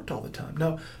dad worked all the time.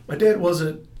 Now, my dad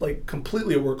wasn't like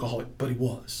completely a workaholic, but he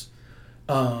was.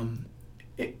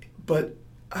 But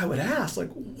I would ask,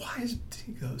 like, why is it?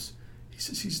 He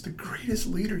says, he's the greatest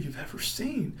leader you've ever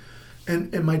seen.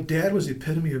 And my dad was the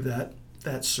epitome of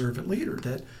that servant leader,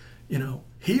 that,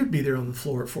 he would be there on the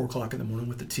floor at 4 o'clock in the morning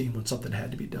with the team when something had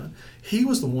to be done. He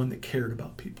was the one that cared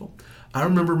about people. I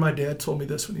remember my dad told me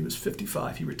this when he was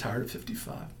 55. He retired at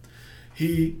 55.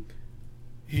 He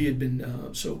had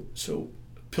been, so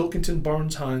Pilkington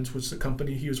Barnes Hines was the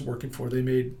company he was working for. They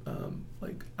made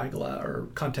like eyeglass or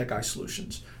contact eye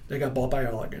solutions. They got bought by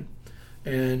Allergan.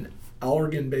 And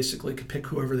Allergan basically could pick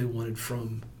whoever they wanted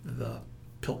from the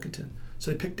Pilkington.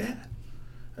 So they picked Dad.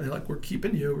 And they're like, we're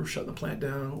keeping you, we're shutting the plant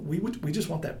down. We just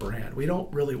want that brand. We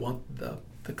don't really want the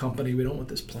company, we don't want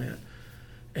this plant.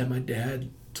 And my dad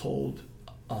told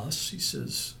us, he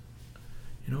says,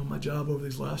 my job over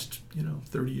these last,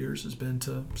 30 years has been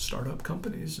to start up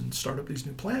companies and start up these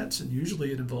new plants. And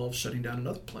usually it involves shutting down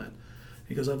another plant.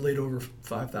 He goes, I've laid over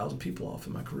 5,000 people off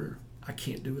in my career. I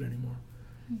can't do it anymore.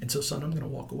 And so, son, I'm going to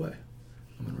walk away.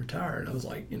 I'm going to retire. And I was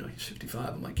like, he's 55.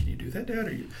 I'm like, can you do that,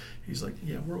 Dad? He's like,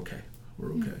 yeah, we're okay.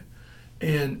 We're okay.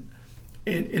 And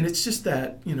it's just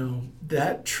that,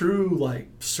 that true like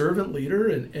servant leader.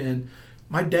 And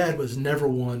my dad was never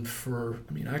one for,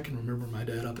 I can remember my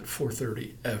dad up at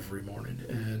 4:30 every morning.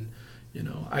 And,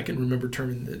 I can remember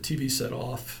turning the TV set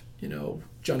off.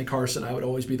 Johnny Carson, I would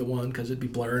always be the one because it'd be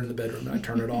blaring in the bedroom and I'd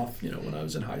turn it off, when I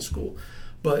was in high school.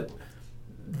 But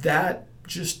that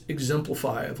just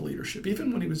exemplify of leadership.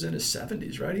 Even when he was in his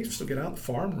 70s, right? He used to get out on the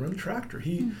farm and run the tractor.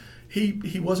 He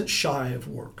wasn't shy of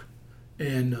work.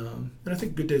 And I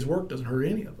think a good day's work doesn't hurt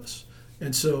any of us.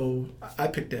 And so I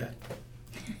picked Dad.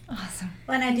 Awesome.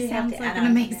 Well, and I do have sounds to like add an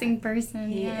on to amazing that.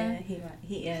 person.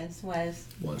 Yeah. Was.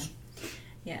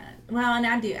 Yeah. Well, and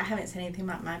I haven't said anything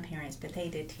about my parents, but they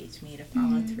did teach me to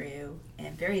follow through,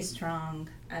 and very strong,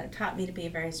 taught me to be a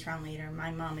very strong leader.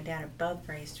 My mom and dad are both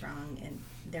very strong in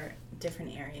their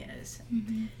different areas.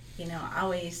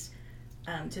 Always,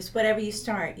 just whatever you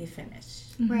start, you finish.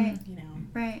 Right.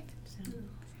 Right. So,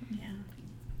 yeah.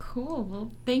 Cool.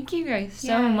 Well, thank you guys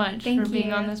so much for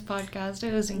being on this podcast.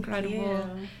 It was incredible.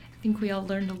 I think we all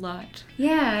learned a lot.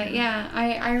 Yeah.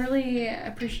 I really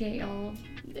appreciate y'all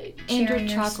sharing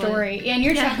your chocolate. Story. And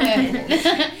your chocolate.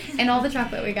 And all the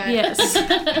chocolate we got. Yes.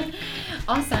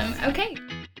 Awesome. Okay.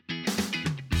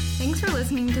 Thanks for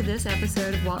listening to this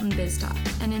episode of Walton Biz Talk.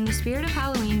 And in the spirit of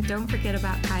Halloween, don't forget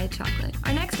about Kaya Chocolate.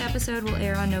 Our next episode will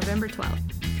air on November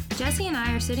 12th. Jesse and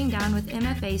I are sitting down with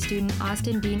MFA student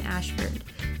Austin Bean Ashford,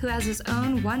 who has his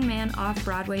own one-man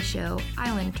off-Broadway show,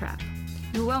 Island Trap.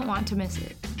 You won't want to miss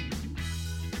it.